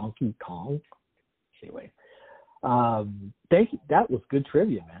about it, Donkey Kong. Anyway, thank you. That was good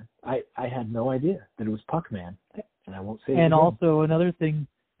trivia, man. I had no idea that it was Puckman. And I won't say. And also another thing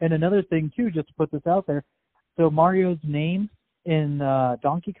too, just to put this out there. So Mario's name in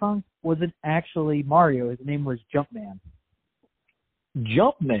Donkey Kong wasn't actually Mario. His name was Jumpman.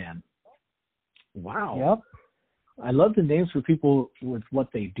 Jumpman. Wow. Yep. I love the names for people with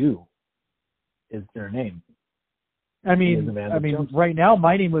what they do is their name. I mean, Jones. right now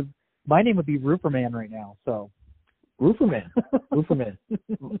my name would be Rooferman right now. So Rooferman.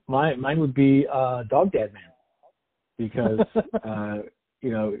 Mine would be Dog Dad Man, because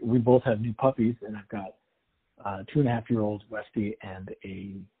we both have new puppies, and I've got a 2.5-year-old Westie and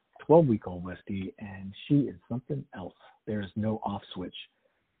a 12-week-old Westie, and she is something else. There is no off switch.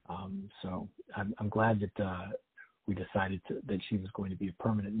 So I'm glad that we decided that she was going to be a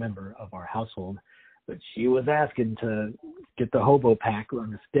permanent member of our household. But she was asking to get the hobo pack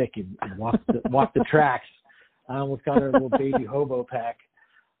on the stick and walk the tracks. I almost got her a little baby hobo pack.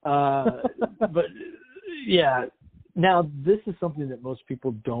 But yeah, now this is something that most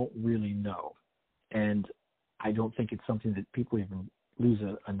people don't really know, and I don't think it's something that people even lose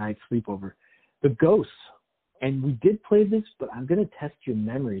a night's sleep over. The ghosts. And we did play this, but I'm going to test your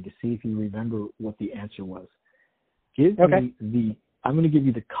memory to see if you remember what the answer was. I'm going to give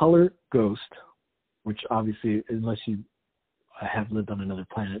you the color ghost, which obviously, unless you have lived on another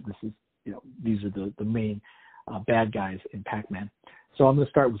planet, this is, these are the main bad guys in Pac-Man. So I'm going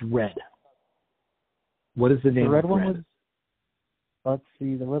to start with red. What is the name of red? The red one was, let's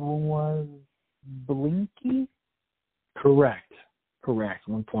see, the red one was Blinky? Correct.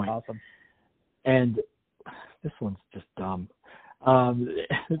 1 point. Awesome. And this one's just dumb.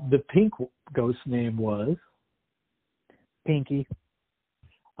 The pink ghost name was? Pinky.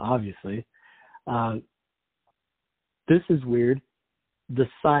 Obviously. This is weird. The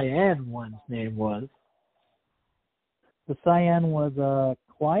cyan one's name was? The cyan was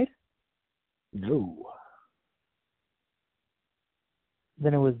Clyde? No.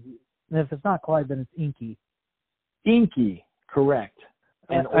 Then if it's not Clyde, then it's Inky. Inky, correct.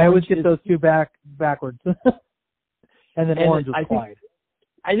 And I always get those two backwards. And then orange is Clyde.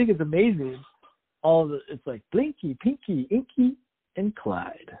 I think it's amazing. It's like Blinky, Pinky, Inky, and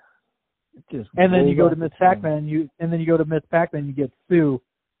Clyde. And then you go to Miss Pac-Man, you get Sue,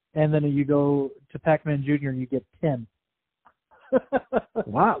 and then you go to Pac-Man Jr. and you get Tim.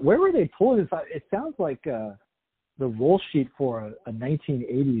 Wow, where were they pulling this out? It sounds like the roll sheet for a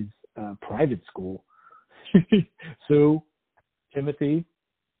 1980s private school. Sue, Timothy,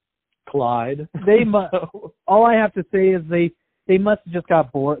 Clyde. All I have to say is they must have just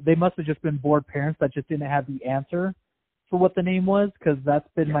got bored. They must have just been bored parents that just didn't have the answer for what the name was, because that's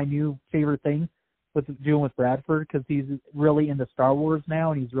been my new favorite thing with doing with Bradford, because he's really into Star Wars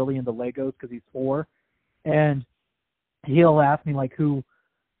now, and he's really into Legos because he's 4, and he'll ask me like who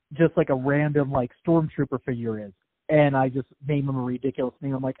just like a random like stormtrooper figure is, and I just name him a ridiculous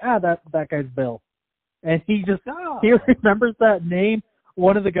name. I'm like, that guy's Bill, and he remembers that name.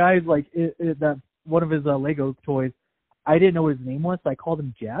 One of the guys, like, that one of his Lego toys, I didn't know what his name was, so I called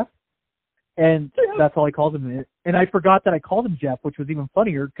him Jeff. And that's all I called him. And I forgot that I called him Jeff, which was even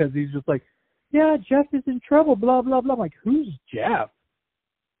funnier, because he's just like, yeah, Jeff is in trouble, blah, blah, blah. I'm like, who's Jeff?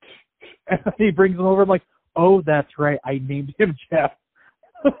 And he brings him over. I'm like, oh, that's right. I named him Jeff.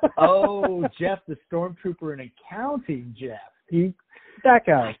 Oh, Jeff, the stormtrooper in accounting, Jeff. That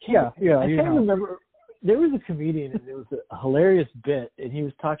guy. Yeah. I can't remember. There was a comedian, and it was a hilarious bit, and he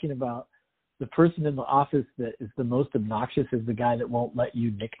was talking about the person in the office that is the most obnoxious is the guy that won't let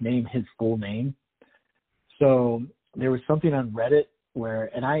you nickname his full name. So there was something on Reddit where,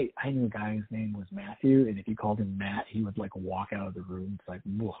 and I knew a guy whose name was Matthew, and if you called him Matt, he would like walk out of the room. It's like,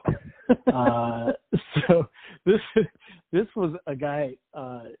 so this was a guy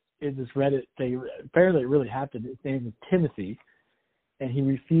in this Reddit thing. Apparently it really happened. His name was Timothy, and he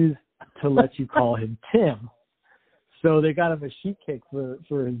refused to let you call him Tim. So they got him a sheet cake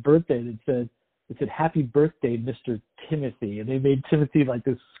for his birthday that said "Happy Birthday, Mr. Timothy," and they made Timothy like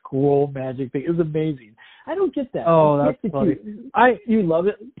this scroll magic thing. It was amazing. I don't get that. Oh, that's funny. You love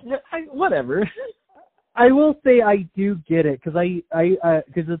it. Whatever. I will say I do get it, because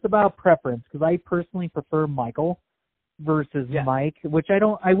because it's about preference. Because I personally prefer Michael versus Mike, which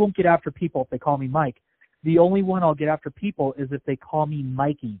I won't get after people if they call me Mike. The only one I'll get after people is if they call me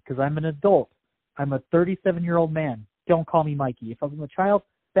Mikey, because I'm an adult. I'm a 37-year-old man. Don't call me Mikey. If I'm a child,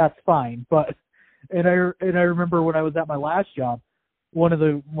 that's fine. And I remember when I was at my last job, one of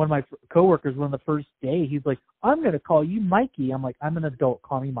my coworkers, one of the first day, he's like, "I'm going to call you Mikey." I'm like, "I'm an adult.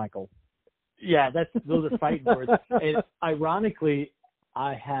 Call me Michael." Yeah, those are fighting words. And ironically,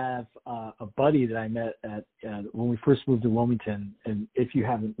 I have a buddy that I met at when we first moved to Wilmington. And if you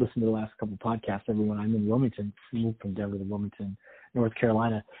haven't listened to the last couple of podcasts, everyone, I'm in Wilmington. We moved from Denver to Wilmington, North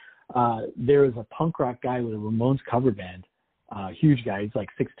Carolina. There was a punk rock guy with a Ramones cover band, huge guy. He's like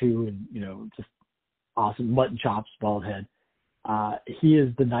 6'2", and just awesome, mutton chops, bald head. He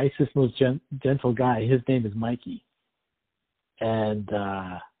is the nicest, most gentle guy. His name is Mikey, and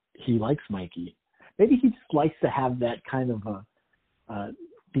he likes Mikey. Maybe he just likes to have that kind of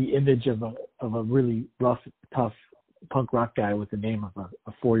the image of a really rough, tough punk rock guy with the name of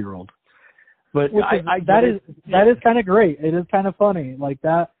a 4-year-old. But that is kind of great. It is kind of funny. Like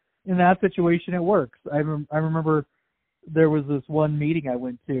that, in that situation, it works. I remember there was this one meeting I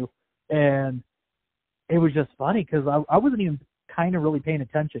went to, and it was just funny because I wasn't even kind of really paying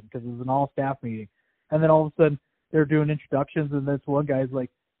attention because it was an all-staff meeting. And then all of a sudden, they're doing introductions, and this one guy's like,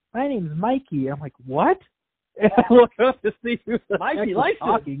 "My name's Mikey." I'm like, "What?" And I look up to see who the Mikey heck is likes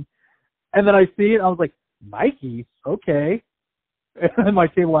talking. And then I see it, I was like, "Mikey? Okay." And then my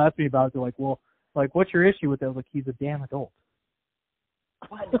table asked me about it. They're like, "Well, like, what's your issue with it?" I was like, "He's a damn adult."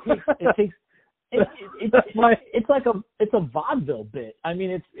 It's like a vaudeville bit. I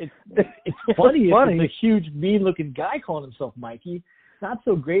mean, it's funny if it's a huge, mean-looking guy calling himself Mikey. Not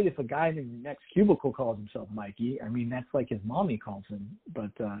so great if a guy in the next cubicle calls himself Mikey. I mean, that's like his mommy calls him.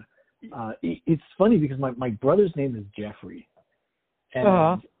 But it's funny because my brother's name is Jeffrey, and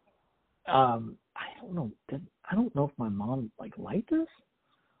I don't know. I don't know if my mom liked this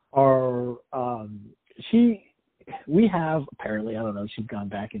or we have, apparently, I don't know, she's gone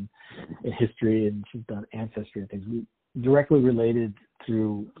back in history and she's done ancestry and things. We directly related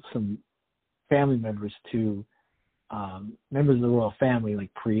through some family members to members of the royal family,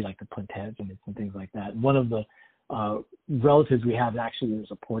 like the Plantagenets and things like that. And one of the relatives we have, actually,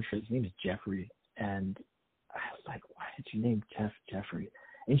 there's a portrait. His name is Jeffrey. And I was like, "Why did you name Jeff Jeffrey?"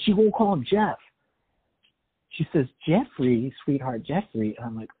 And she won't call him Jeff. She says, "Jeffrey, sweetheart, Jeffrey." And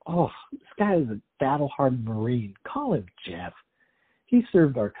I'm like, "Oh, this guy is a battle-hardened Marine. Call him Jeff. He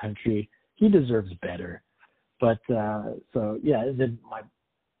served our country. He deserves better." But, so, yeah, and then my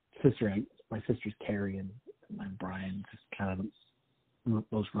sister's Carrie and Brian, just kind of the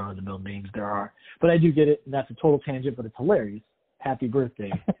most run-of-the-mill names there are. But I do get it, and that's a total tangent, but it's hilarious. Happy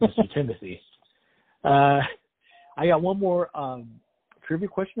birthday, Mr. Timothy. I got one more trivia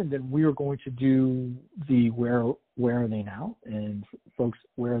question, and then we are going to do the where are they now? And folks,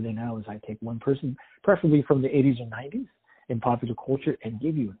 where are they now is I take one person, preferably from the 80s or 90s in popular culture, and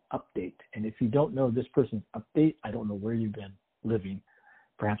give you an update. And if you don't know this person's update, I don't know where you've been living,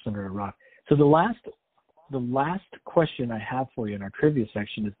 perhaps under a rock. So the last question I have for you in our trivia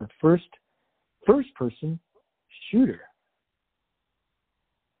section is the first person shooter.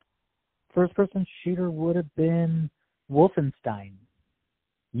 First person shooter would have been Wolfenstein.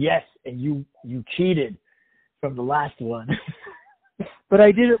 Yes, and you cheated from the last one. But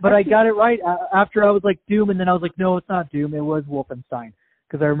I did it. But I got it right after I was like Doom, and then I was like, no, it's not Doom. It was Wolfenstein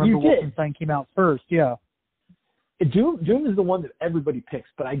because I remember Wolfenstein came out first. Yeah. Doom is the one that everybody picks,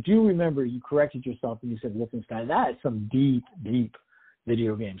 but I do remember you corrected yourself and you said Wolfenstein. That is some deep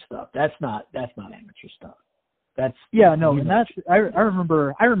video game stuff. That's not amateur stuff. That's and that's I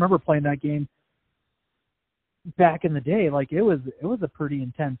remember playing that game back in the day. Like it was a pretty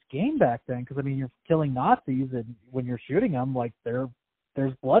intense game back then because I mean you're killing Nazis and when you're shooting them, like there's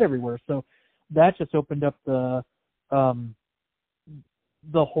blood everywhere. So that just opened up the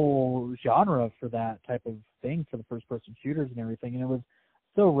whole genre for that type of thing for the first person shooters and everything, and it was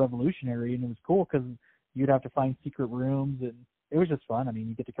so revolutionary and it was cool because you'd have to find secret rooms and it was just fun. I mean,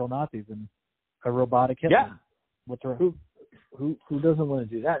 you get to kill Nazis and a robotic Hitler. Yeah. Who doesn't want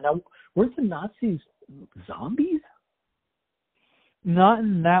to do that? Now, weren't the Nazis zombies? Not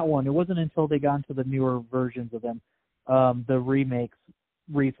in that one. It wasn't until they got into the newer versions of them. The remakes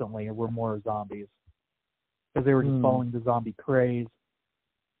recently were more zombies because they were just following the zombie craze.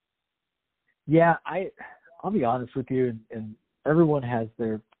 Yeah, I'll be honest with you, and everyone has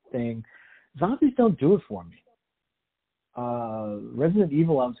their thing. Zombies don't do it for me. Resident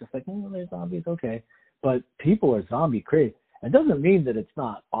Evil, I was just like, they're zombies, okay. But people are zombie crazy. It doesn't mean that it's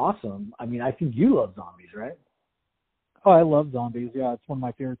not awesome. I mean, I think you love zombies, right? Oh, I love zombies. Yeah, it's one of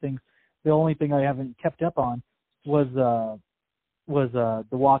my favorite things. The only thing I haven't kept up on was The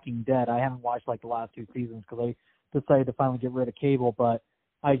Walking Dead. I haven't watched like the last 2 seasons because I decided to finally get rid of cable, but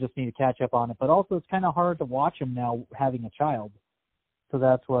I just need to catch up on it. But also, it's kind of hard to watch them now having a child. So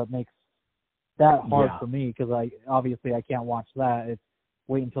that's what makes that hard for me because I can't watch that. It's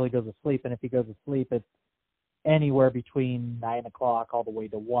wait until he goes to sleep, and if he goes to sleep, it's anywhere between 9 o'clock all the way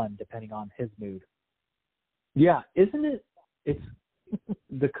to 1, depending on his mood. Yeah, isn't it? It's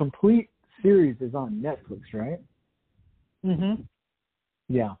the complete series is on Netflix, right? Mhm.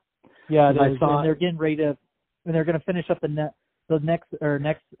 Yeah. Yeah, and they're getting ready to, and they're going to finish up the next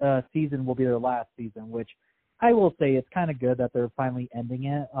season will be their last season, which I will say it's kind of good that they're finally ending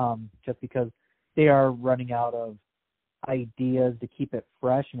it, just because they are running out of ideas to keep it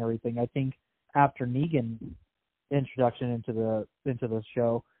fresh and everything. I think after Negan introduction into the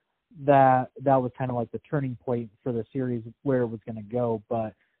show, that was kind of like the turning point for the series where it was going to go.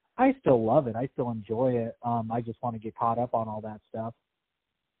 But I still love it. I still enjoy it. I just want to get caught up on all that stuff.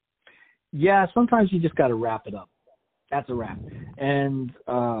 Yeah, sometimes you just got to wrap it up. That's a wrap. And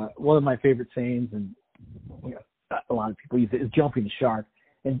one of my favorite sayings, and a lot of people use it, is jumping the shark.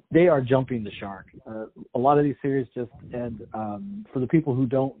 And they are jumping the shark. A lot of these series just, and for the people who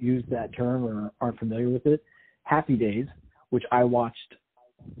don't use that term or aren't familiar with it, Happy Days, which I watched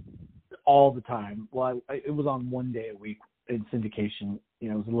all the time. Well, it was on one day a week in syndication. It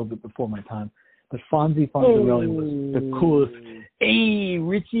was a little bit before my time. But Fonzie Fonzarelli was the coolest. Hey,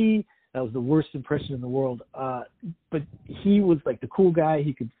 Richie! That was the worst impression in the world. But he was like the cool guy.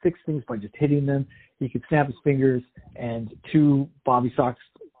 He could fix things by just hitting them. He could snap his fingers, and two Bobby Sox,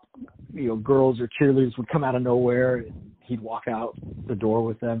 girls or cheerleaders would come out of nowhere, and he'd walk out the door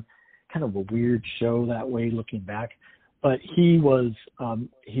with them. Kind of a weird show that way, looking back. But he was,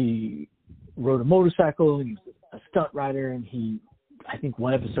 he rode a motorcycle, and he was a stunt rider, and I think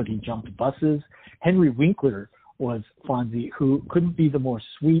one episode he jumped buses. Henry Winkler was Fonzie, who couldn't be the more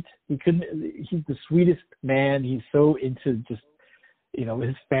sweet. He's the sweetest man. He's so into just,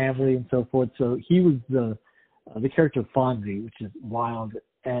 his family and so forth. So he was the character of Fonzie, which is wild.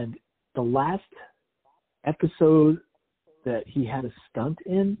 And the last episode that he had a stunt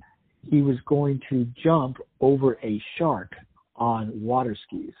in, he was going to jump over a shark on water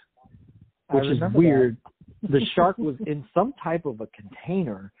skis, which is weird. The shark was in some type of a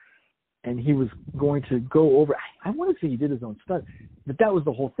container, and he was going to go over. I want to say he did his own stunt, but that was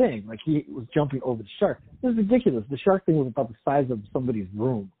the whole thing. Like, he was jumping over the shark. It was ridiculous. The shark thing was about the size of somebody's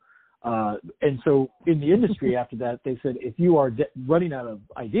room. And so in the industry after that, they said, if you are running out of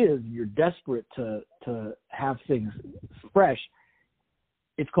ideas and you're desperate to have things fresh,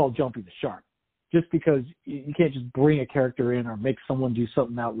 it's called jumping the shark. Just because you can't just bring a character in or make someone do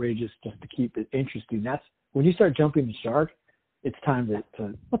something outrageous just to keep it interesting. That's when you start jumping the shark, it's time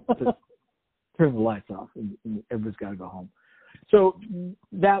to turn the lights off, and everybody's got to go home. So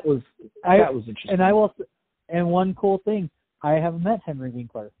that was interesting. And one cool thing, I have met Henry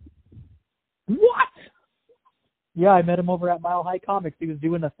Winkler. What? Yeah, I met him over at Mile High Comics. He was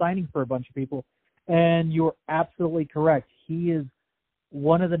doing a signing for a bunch of people, and you're absolutely correct. He is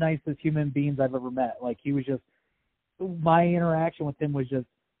one of the nicest human beings I've ever met. Like, he was just, my interaction with him was just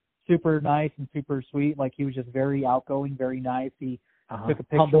super nice and super sweet. Like, he was just very outgoing, very nice. He took a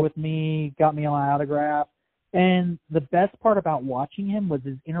picture with me, got me my autograph. And the best part about watching him was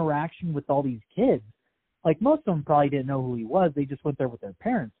his interaction with all these kids. Like, most of them probably didn't know who he was. They just went there with their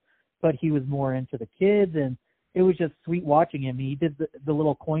parents. But he was more into the kids, and it was just sweet watching him. He did the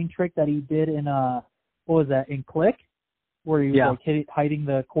little coin trick that he did in, in Click, where he was hiding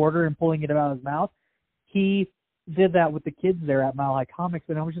the quarter and pulling it out of his mouth. He did that with the kids there at Mile High Comics,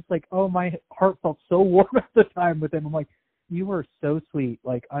 and I was just like, oh, my heart felt so warm at the time with him. I'm like, you were so sweet.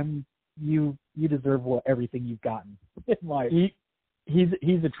 Like, you deserve everything you've gotten in life.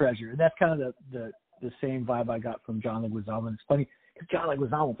 He's a treasure, and that's kind of the same vibe I got from John Leguizamo. And it's funny because John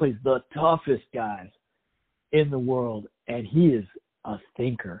Leguizamo plays the toughest guys in the world, and he is a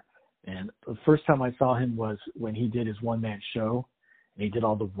thinker. And the first time I saw him was when he did his one-man show, and he did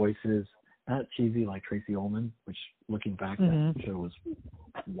all the voices, not cheesy like Tracy Ullman, which, looking back, that show was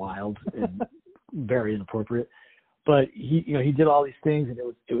wild and very inappropriate. But he did all these things, and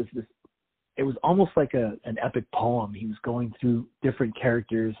it was almost like an epic poem. He was going through different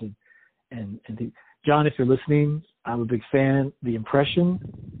characters and John, if you're listening, I'm a big fan. The impression,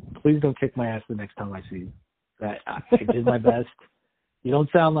 please don't kick my ass the next time I see you. I did my best. You don't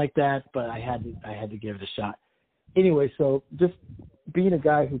sound like that, but I had to give it a shot. Anyway, so just being a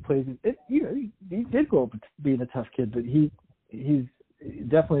guy who plays, he did grow up being a tough kid, but he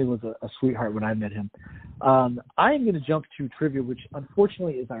definitely was a sweetheart when I met him. I am going to jump to trivia, which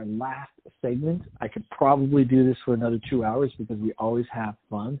unfortunately is our last segment. I could probably do this for another 2 hours because we always have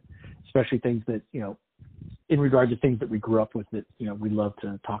fun, especially things that, in regard to things that we grew up with that, we love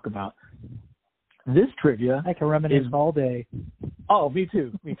to talk about. This trivia, I can reminisce all day. Oh, me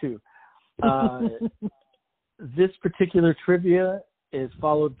too. This particular trivia is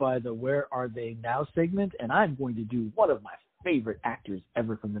followed by the Where Are They Now segment, and I'm going to do one of my favorite actors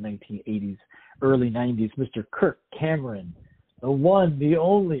ever from the 1980s, early 90s, Mr. Kirk Cameron, the one, the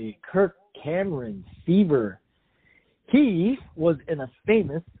only Kirk Cameron Fever. He was in a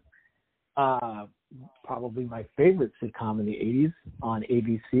famous, probably my favorite sitcom in the 80s on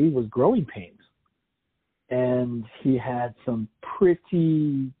ABC was Growing Pains. And he had some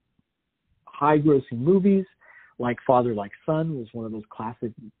pretty high-grossing movies, like Father Like Son was one of those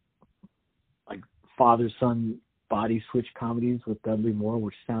classic, like father-son body switch comedies with Dudley Moore,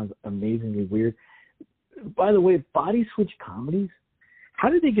 which sounds amazingly weird. By the way, body switch comedies, how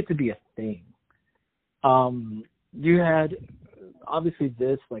did they get to be a thing? You had obviously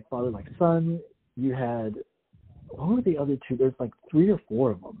this, like Father Like Son. You had, what were the other two? There's like 3 or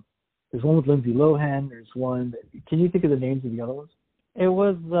 4 of them. There's one with Lindsay Lohan. There's one. Can you think of the names of the other ones? It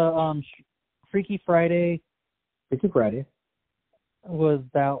was Freaky Friday. Freaky Friday was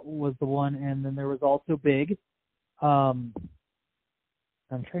the one, and then there was also Big. I'm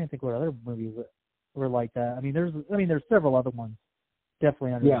trying to think what other movies were like that. There's several other ones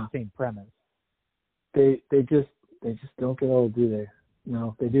definitely under the same premise. They just don't get old, do they?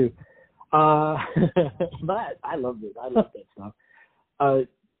 No, they do. But I loved it. I loved that stuff.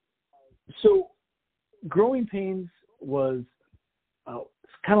 So Growing Pains was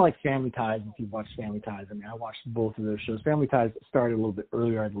kind of like Family Ties, if you've watched Family Ties. I watched both of those shows. Family Ties started a little bit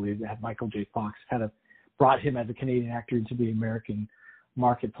earlier, I believe. It had Michael J. Fox, kind of brought him as a Canadian actor into the American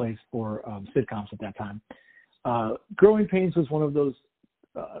marketplace for sitcoms at that time. Growing Pains was one of those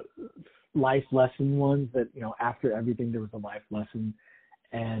life lesson ones that, after everything, there was a life lesson.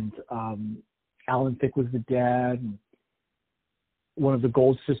 And Alan Thicke was the dad. And one of the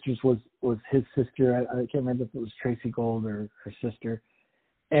Gold sisters was his sister. I can't remember if it was Tracy Gold or her sister.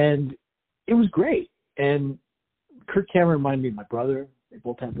 And it was great. And Kirk Cameron reminded me of my brother. They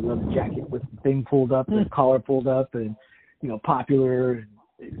both had the leather jacket with the thing pulled up, the collar pulled up, and, popular, and,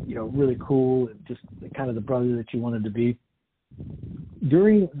 really cool, and just kind of the brother that you wanted to be.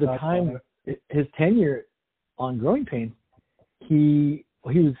 During the time, his tenure on Growing Pains, he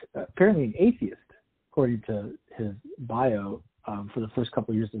was apparently an atheist, according to his bio, for the first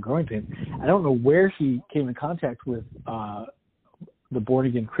couple of years of Growing Pains. I don't know where he came in contact with the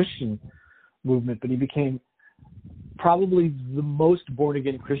born-again Christian movement, but he became probably the most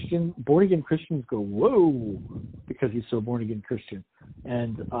born-again Christian. Born-again Christians go, whoa, because he's so born-again Christian.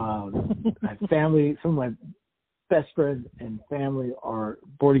 And my family, some of my best friends and family are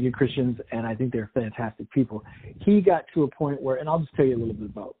born-again Christians, and I think they're fantastic people. He got to a point where, and I'll just tell you a little bit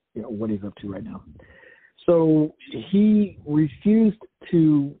about what he's up to right now. So he refused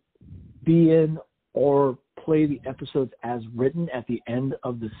to be in or play the episodes as written at the end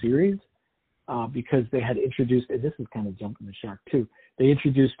of the series because they had introduced, and this is kind of jumping the shark too, they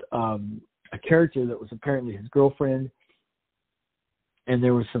introduced a character that was apparently his girlfriend, and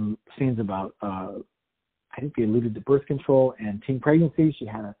there were some scenes about, I think they alluded to birth control and teen pregnancy. She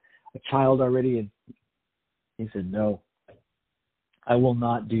had a child already, and he said, no, I will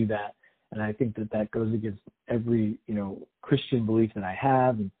not do that. And I think that goes against every, Christian belief that I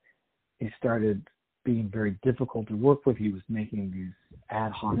have. And he started being very difficult to work with. He was making these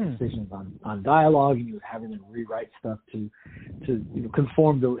ad hoc decisions on dialogue, and he was having them rewrite stuff to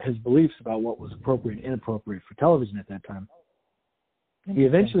conform to his beliefs about what was appropriate and inappropriate for television at that time. He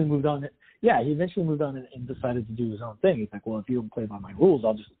eventually moved on. And decided to do his own thing. He's like, well, if you don't play by my rules,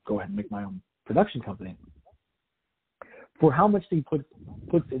 I'll just go ahead and make my own production company. For how much he puts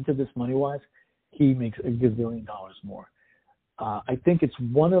into this money-wise, he makes a gazillion dollars more. I think it's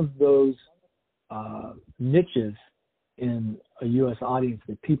one of those niches in a U.S. audience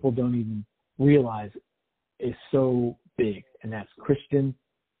that people don't even realize is so big, and that's Christian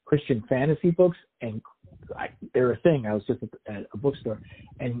fantasy books, and they're a thing. I was just at a bookstore,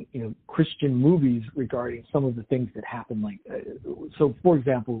 and Christian movies regarding some of the things that happen. Like, so for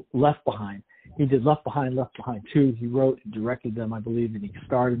example, Left Behind. He did Left Behind 2. He wrote and directed them, I believe, and he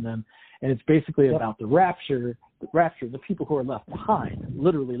starred in them. And it's basically about the rapture, the people who are left behind,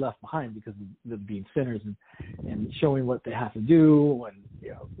 literally left behind because of them being sinners, and showing what they have to do when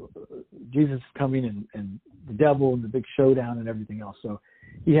Jesus is coming, and the devil and the big showdown and everything else. So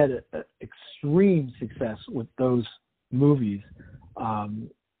he had a extreme success with those movies,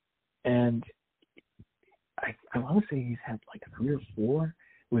 and I want to say he's had like 3 or 4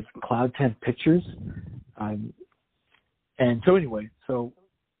 with Cloud 10 Pictures, and so anyway, so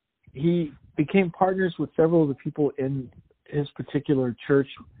he became partners with several of the people in his particular church,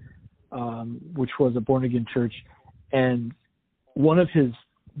 which was a born-again church, and one of his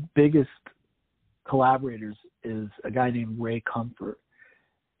biggest collaborators is a guy named Ray Comfort.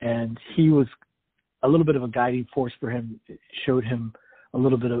 And he was a little bit of a guiding force for him. It showed him a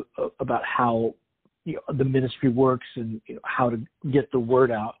little bit about how the ministry works and how to get the word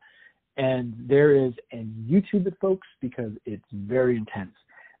out. And there is, and YouTube it, folks, because it's very intense.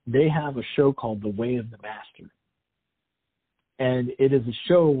 They have a show called The Way of the Master. And it is a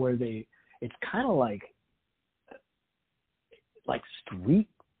show where it's kind of like street.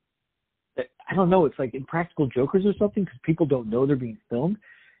 I don't know. It's like Impractical Jokers or something, because people don't know they're being filmed.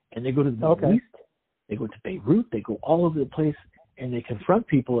 And they go to the Middle East. They go to Beirut. They go all over the place, and they confront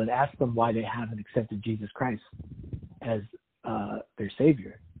people and ask them why they haven't accepted Jesus Christ as their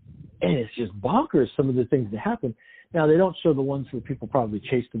Savior. And it's just bonkers, some of the things that happen. Now, they don't show the ones where people probably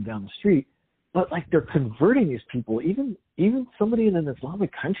chased them down the street, but like they're converting these people. Even somebody in an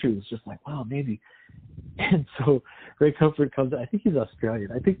Islamic country was just like, wow, maybe. And so Ray Comfort comes, I think he's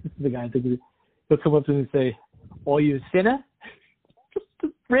Australian. I think this is the guy, he'll come up to me and say, "Oh, you sinner?"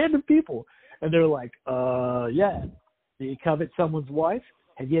 Just random people. And they're like, yeah. Do you covet someone's wife?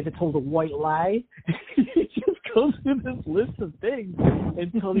 Have you ever told a white lie? He just goes through this list of things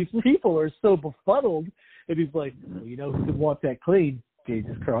until these people are so befuddled. And he's like, well, you know who can walk that clean?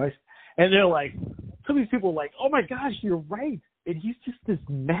 Jesus Christ. And they're like, some of these people are like, oh my gosh, you're right. And he's just this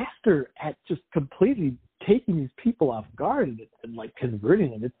master at just completely taking these people off guard and like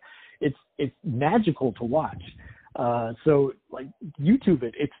converting them. It's magical to watch. So like YouTube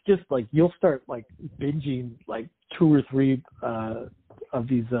it's just like you'll start like binging like 2 or 3 of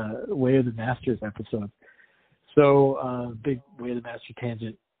these Way of the Masters episodes. So big Way of the Master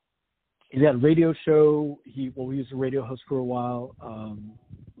tangent. He's got a radio show. He was a radio host for a while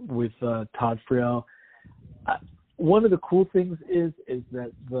with Todd Friel. One of the cool things is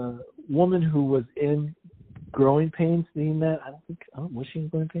that the woman who was in Growing Pains, was she in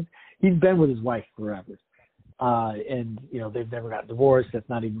Growing Pains? He's been with his wife forever. And you know, they've never got divorced. That's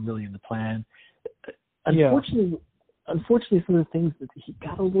not even really in the plan. Unfortunately, some of the things that he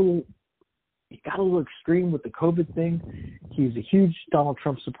got a little extreme with the COVID thing. He's a huge Donald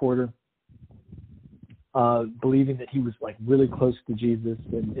Trump supporter, believing that he was like really close to Jesus.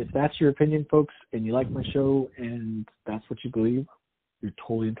 And if that's your opinion, folks, and you like my show and that's what you believe, you're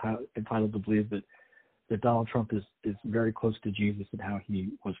totally entitled to believe that Donald Trump is very close to Jesus and how he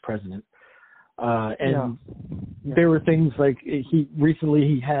was president. There were things like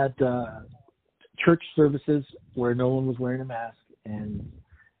he had church services where no one was wearing a mask, and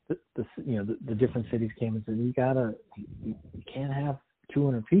the different cities came and said you can't have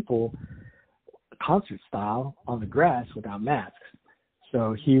 200 people concert style on the grass without masks.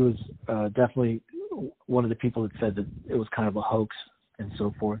 So he was definitely one of the people that said that it was kind of a hoax and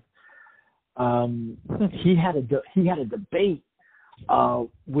so forth. He had a debate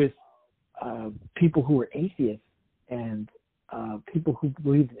with people who were atheists and people who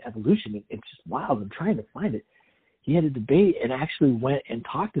believed in evolution. It's just wild. I'm trying to find it. He had a debate and actually went and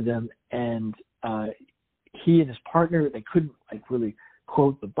talked to them, and he and his partner, they couldn't like really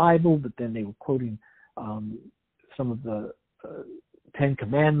quote the Bible, but then they were quoting some of the 10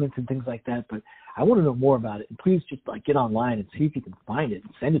 Commandments and things like that. But I want to know more about it. And please just like get online and see if you can find it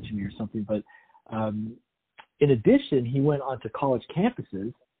and send it to me or something. But in addition, he went onto college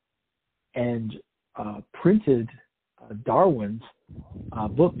campuses and printed Darwin's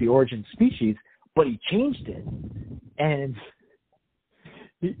book, The Origin of Species, but he changed it. And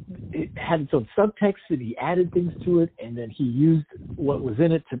it had its own subtext, and he added things to it, and then he used what was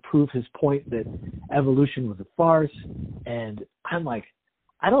in it to prove his point that evolution was a farce. And I'm like,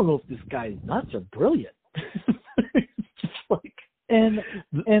 I don't know if this guy is nuts or brilliant. Just like, and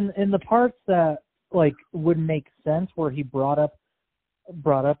the parts that like would make sense where he brought up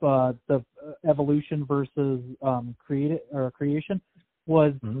the evolution versus creation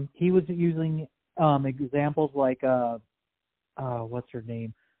was he was using examples like what's her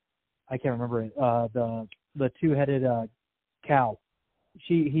name? I can't remember it. The two-headed cow.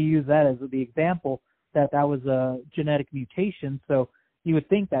 He used that as the example that was a genetic mutation. So you would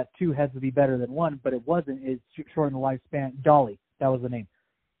think that 2 heads would be better than 1, but it wasn't. It shortened the lifespan. Dolly, that was the name.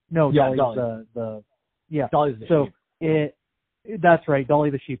 No, yeah, Dolly's Dolly's the sheep. That's right, Dolly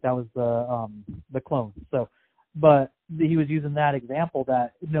the sheep. That was the clone. So, but he was using that example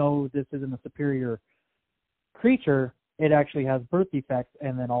that no, this isn't a superior creature. It actually has birth defects,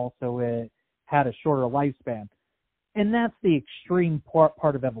 and then also it had a shorter lifespan. And that's the extreme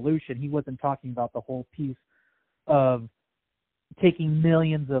part of evolution. He wasn't talking about the whole piece of taking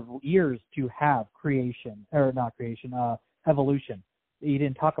millions of years to have evolution. He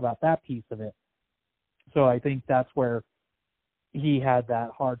didn't talk about that piece of it. So I think that's where he had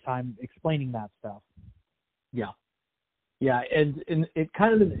that hard time explaining that stuff. Yeah, and it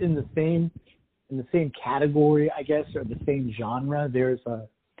kind of in the same category, I guess, or the same genre. There's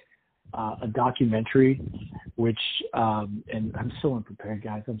a documentary, which and I'm so unprepared,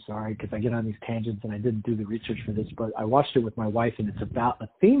 guys. I'm sorry because I get on these tangents and I didn't do the research for this, but I watched it with my wife, and it's about a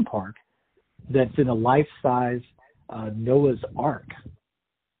theme park that's in a life-size Noah's Ark.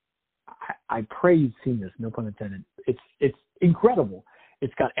 I pray you've seen this, no pun intended. It's incredible.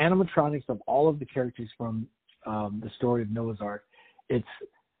 It's got animatronics of all of the characters from the story of Noah's Ark. It's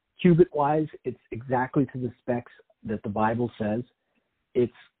cubit-wise, it's exactly to the specs that the Bible says.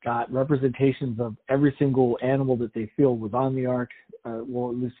 It's got representations of every single animal that they feel was on the ark,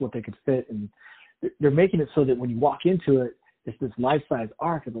 well, at least what they could fit. And they're making it so that when you walk into it, it's this life-size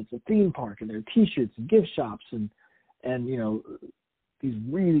ark, and it's a theme park, and there are T-shirts and gift shops, and these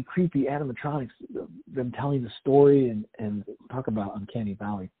really creepy animatronics, them telling the story and talk about Uncanny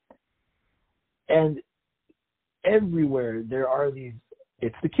Valley. And everywhere there are these,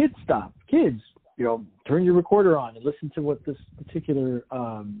 it's the kids stop. Kids, turn your recorder on and listen to what this particular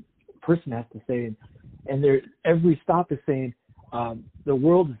person has to say. And every stop is saying, the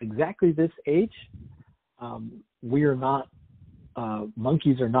world is exactly this age. We are not,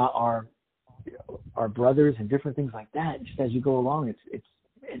 monkeys are not our brothers, and different things like that. Just as you go along,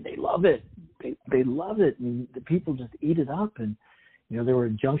 and they love it. They love it. And the people just eat it up. And, there were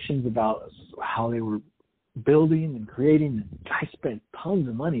injunctions about how they were building and creating. The guy spent tons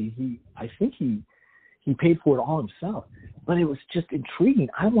of money. I think he paid for it all himself, but it was just intriguing.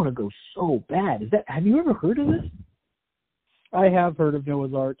 I want to go so bad. Have you ever heard of this? I have heard of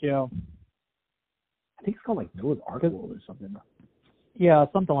Noah's Ark, yeah. I think it's called like Noah's Ark World or something. Yeah,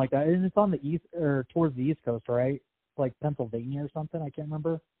 something like that. And it's on the east, or towards the East Coast, right? Like Pennsylvania or something. I can't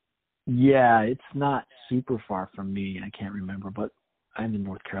remember. Yeah, it's not super far from me. I can't remember, but I'm in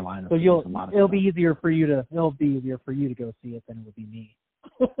North Carolina. So it'll be easier for you to go see it than it would be me.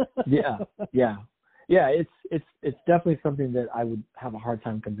 Yeah. It's definitely something that I would have a hard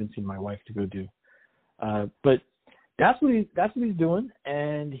time convincing my wife to go do. But that's what he's doing,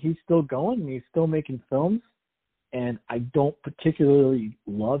 and he's still going, and he's still making films. And I don't particularly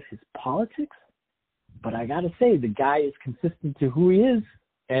love his politics, but I got to say, the guy is consistent to who he is,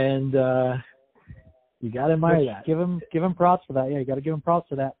 and you got to admire that. Give him props for that. Yeah, you got to give him props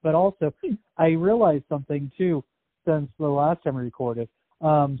for that. But also, I realized something, too, since the last time we recorded.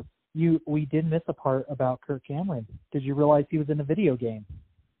 We did miss a part about Kirk Cameron. Did you realize he was in a video game?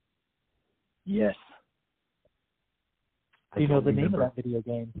 Yes. Do you know the name of that video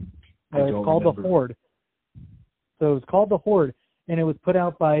game? It's called The Horde. So it was called The Horde, and it was put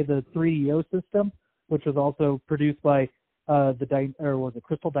out by the 3DO system, which was also produced by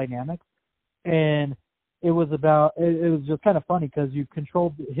Crystal Dynamics. And it was just kind of funny because you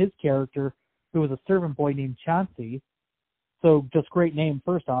controlled his character, who was a servant boy named Chauncey. So just great name,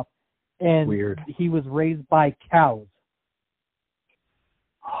 first off. And Weird. He was raised by cows.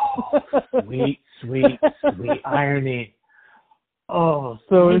 Oh, sweet irony. Oh,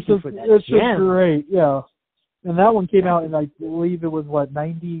 so it's just great, yeah. And that one came out, and I believe it was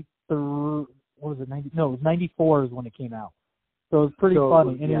 93. What was it? 90? No, it was 94 is when it came out. So it was pretty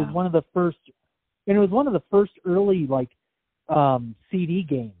funny, and it was one of the first. And it was one of the first early CD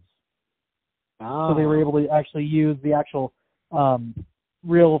games. Oh. So they were able to actually use the actual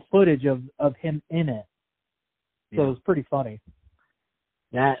real footage of him in it. So it was pretty funny.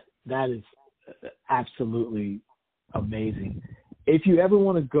 That is absolutely amazing. If you ever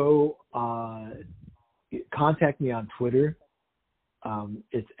want to go, contact me on Twitter.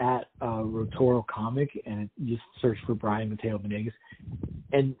 It's at Rotoro Comic, and you just search for Brian Mateo Venegas.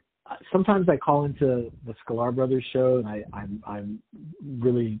 And sometimes I call into the Sklar Brothers show, and I'm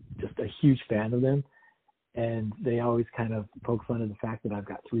really just a huge fan of them. And they always kind of poke fun of the fact that I've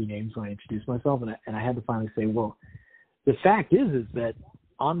got three names when I introduce myself. And I had to finally say, well, the fact is that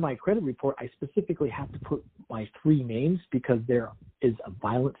on my credit report, I specifically have to put my three names because there is a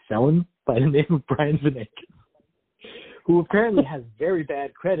violent felon by the name of Brian Venegas, who apparently has very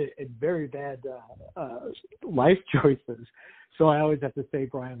bad credit and very bad life choices. So I always have to say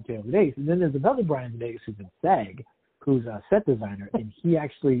Brian Mateo Venegas. And then there's another Brian Venegas who's in SAG, who's a set designer, and he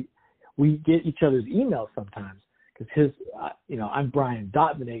actually, we get each other's emails sometimes because his, I'm Brian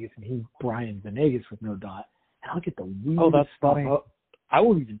Venegas and he's Brian Venegas with no dot. And I'll get the weirdest that's stuff. funny. I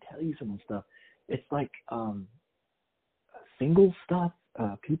won't even tell you some of the stuff. It's like single stuff,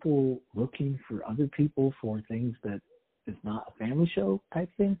 people looking for other people for things that is not a family show type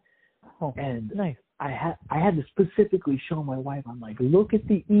thing. Oh, and nice. I had to specifically show my wife, I'm like, look at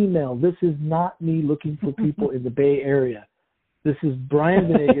the email. This is not me looking for people in the Bay Area. This is Brian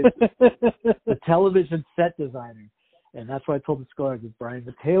Venegas, the television set designer. And that's why I told the scholars it's Brian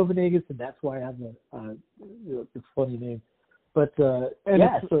Mateo Venegas, and that's why I have this funny name. But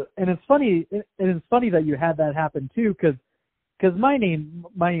it's funny that you had that happen too, because my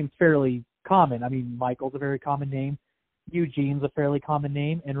name's fairly common. I mean, Michael's a very common name, Eugene's a fairly common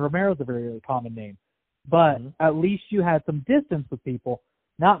name, and Romero's a very, very common name. But at least you had some distance with people,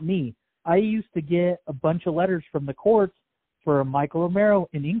 not me. I used to get a bunch of letters from the courts for Michael Romero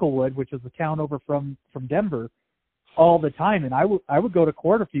in Inglewood, which is a town over from Denver, all the time, and I would go to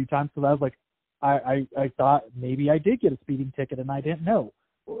court a few times because I was like, I thought maybe I did get a speeding ticket and I didn't know.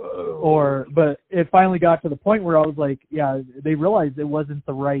 But it finally got to the point where I was like, yeah, they realized it wasn't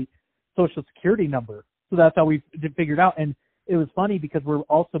the right social security number. So that's how we figured out. And it was funny because we're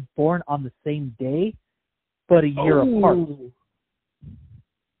also born on the same day, but a year apart.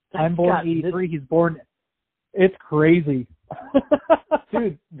 I'm born 83. He's born. It's crazy.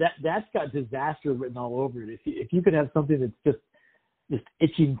 Dude, that's got disaster written all over it. If you could have something that's just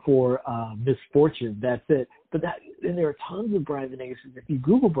itching for misfortune, that's it. But and there are tons of Brian Venegas. If you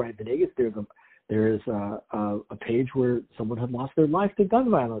Google Brian Venegas, there is a page where someone had lost their life to gun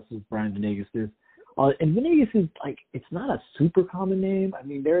violence with Brian Venegas. And Venegas is like, it's not a super common name. I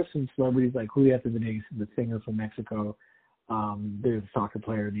mean, there are some celebrities like Julieta Venegas, the singer from Mexico. There's a soccer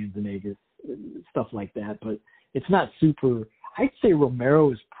player named Venegas, stuff like that. But it's not super. I'd say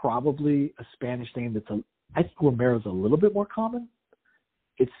Romero is probably a Spanish name I think Romero's a little bit more common.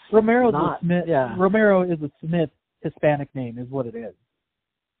 Romero is a Smith Hispanic name, is what it is.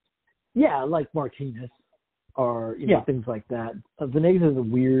 Yeah, like Martinez or things like that. Venegas is a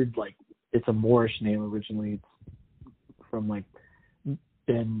weird, like, it's a Moorish name originally. It's from like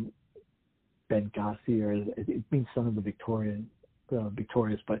Benghazi, or it means son of the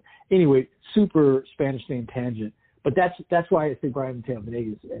victorious. But anyway, super Spanish name tangent. But that's why I say Brian Mateo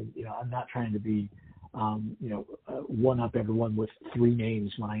Venegas. And I'm not trying to be one up everyone with three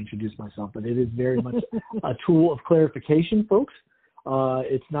names when I introduce myself, but it is very much a tool of clarification, folks.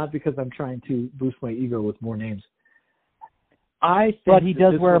 It's not because I'm trying to boost my ego with more names. But he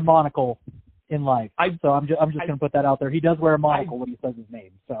does wear a monocle in life, so I'm just going to put that out there. He does wear a monocle when he says his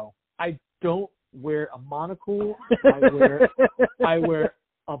name. So I don't wear a monocle. I wear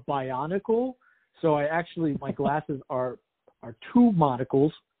a bionicle. So my glasses are two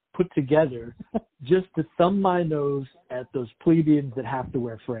monocles put together just to thumb my nose at those plebeians that have to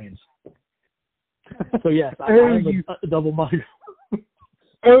wear frames. So yes, I am a double monocle.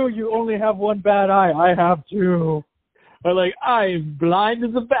 Oh, you only have one bad eye. I have two. I'm blind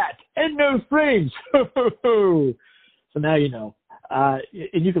as a bat and no frames. So now you know.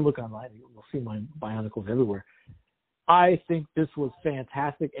 And you can look online. You'll see my bionicles everywhere. I think this was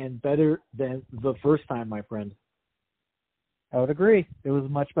fantastic and better than the first time, my friend. I would agree. It was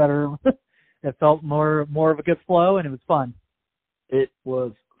much better. It felt more of a good flow, and it was fun. It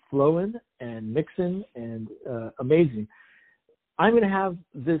was flowing and mixing and amazing. I'm going to have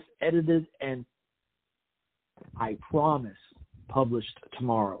this edited and, I promise, published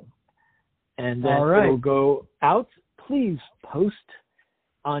tomorrow. And then it'll go out. Please post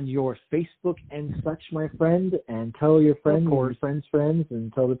on your Facebook and such, my friend, and tell your friends and your friends' friends,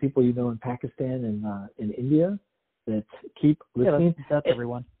 and tell the people you know in Pakistan and in India that keep listening. Yeah, that's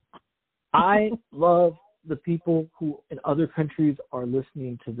everyone. I love the people who in other countries are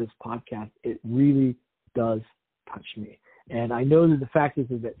listening to this podcast. It really does touch me. And I know that the fact is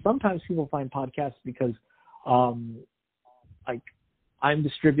that sometimes people find podcasts because I'm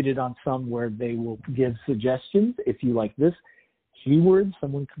distributed on some where they will give suggestions. If you like this keyword,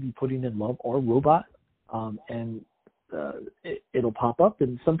 someone could be putting in love or robot, and it'll pop up.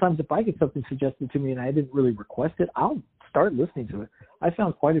 And sometimes if I get something suggested to me and I didn't really request it, I'll start listening to it. I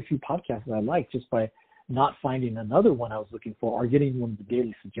found quite a few podcasts that I like just by not finding another one I was looking for or getting one of the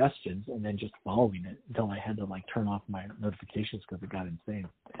daily suggestions and then just following it until I had to turn off my notifications because it got insane.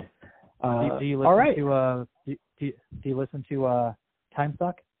 Do you listen to do you listen to Time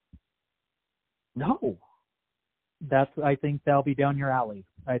Suck? No. I think that'll be down your alley.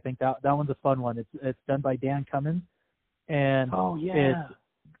 I think that one's a fun one. It's done by Dan Cummins, and it's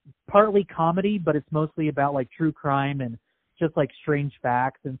partly comedy, but it's mostly about true crime and just strange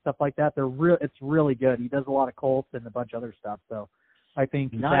facts and stuff like that. It's really good. He does a lot of cults and a bunch of other stuff. So I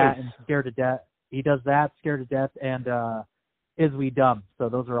think that and Scared to Death. He does that, Scared to Death, and Is We Dumb? So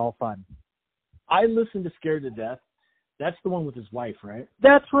those are all fun. I listened to Scared to Death. That's the one with his wife, right?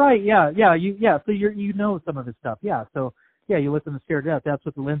 That's right. Yeah. So you know some of his stuff. Yeah. So yeah, you listen to Scared to Death. That's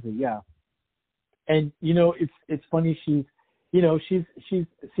with Lindsay. Yeah. And it's funny. She's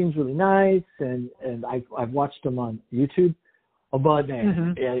seems really nice, and I've watched them on YouTube. But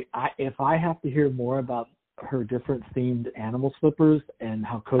man, if I have to hear more about her different themed animal slippers and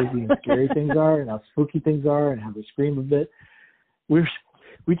how cozy and scary things are, and how spooky things are, and how they scream a bit,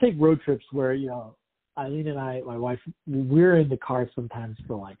 we take road trips where Eileen and I, my wife, we're in the car sometimes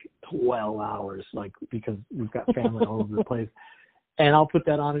for 12 hours, because we've got family all over the place. And I'll put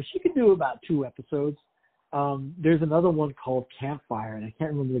that on, and she can do about 2 episodes. There's another one called Campfire, and I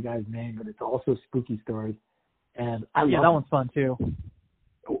can't remember the guy's name, but it's also spooky stories. And that one's fun too.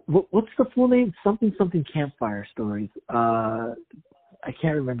 what's the full name? Something Campfire Stories. I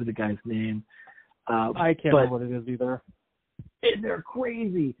can't remember the guy's name. I can't remember what it is either. And they're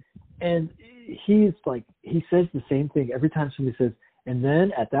crazy. And he's like, he says the same thing every time somebody says, and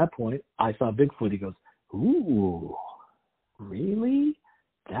then at that point, I saw Bigfoot. He goes, ooh, really?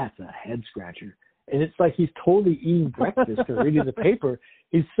 That's a head scratcher. And it's like he's totally eating breakfast or reading the paper.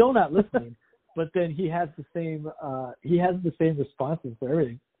 He's still not listening, but then he has the same responses for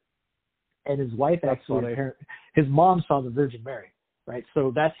everything. And his wife actually, his mom saw the Virgin Mary, right?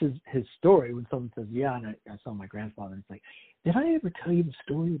 So that's his story. When someone says, yeah, and I saw my grandfather, it's like, did I ever tell you the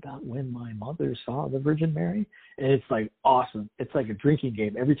story about when my mother saw the Virgin Mary? And it's like awesome. It's like a drinking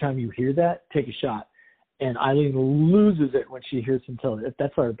game. Every time you hear that, take a shot. And Eileen loses it when she hears him tell it.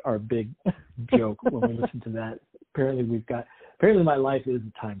 That's our big joke when we listen to that. Apparently my life is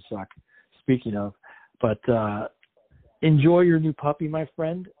a time suck, speaking of. But enjoy your new puppy, my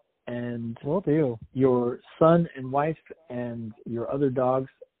friend. And will do. Your son and wife and your other dogs.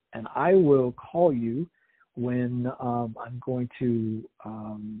 And I will call you when I'm going to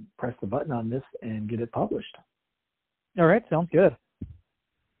press the button on this and get it published. All right, sounds good.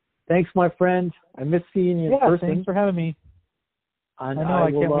 Thanks, my friend. I miss seeing you in person. Thanks for having me. And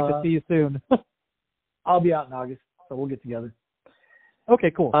I can't wait to see you soon. I'll be out in August, so we'll get together.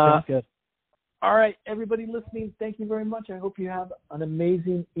 Okay, cool. Sounds good. All right, everybody listening, thank you very much. I hope you have an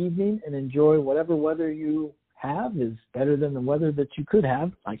amazing evening and enjoy whatever weather you have is better than the weather that you could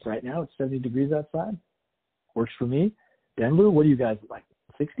have. Like right now, it's 70 degrees outside. Works for me. Denver, what do you guys like?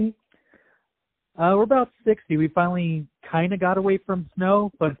 60? We're about 60. We finally kind of got away from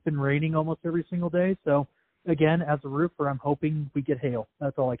snow, but it's been raining almost every single day. So, again, as a roofer, I'm hoping we get hail.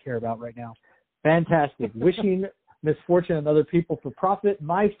 That's all I care about right now. Fantastic. Wishing misfortune on other people for profit,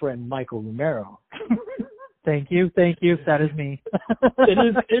 my friend Michael Romero. Thank you. That is me.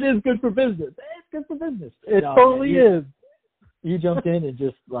 It is good for business. It's good for business. It totally is. You jumped in and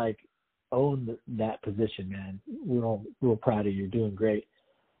just like owned that position, man. We're real proud of you. You're doing great.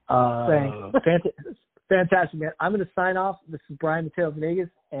 Thanks. Fantastic, man. I'm going to sign off. This is Brian Mateo Venegas,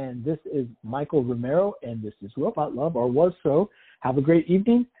 and this is Michael Romero, and this is Robot Love, or was so. Have a great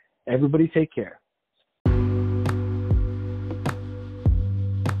evening. Everybody take care.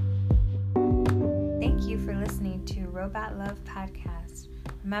 Thank you for listening to Robot Love Podcast.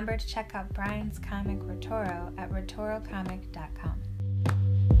 Remember to check out Brian's comic Rotoro at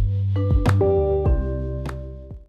rotorocomic.com.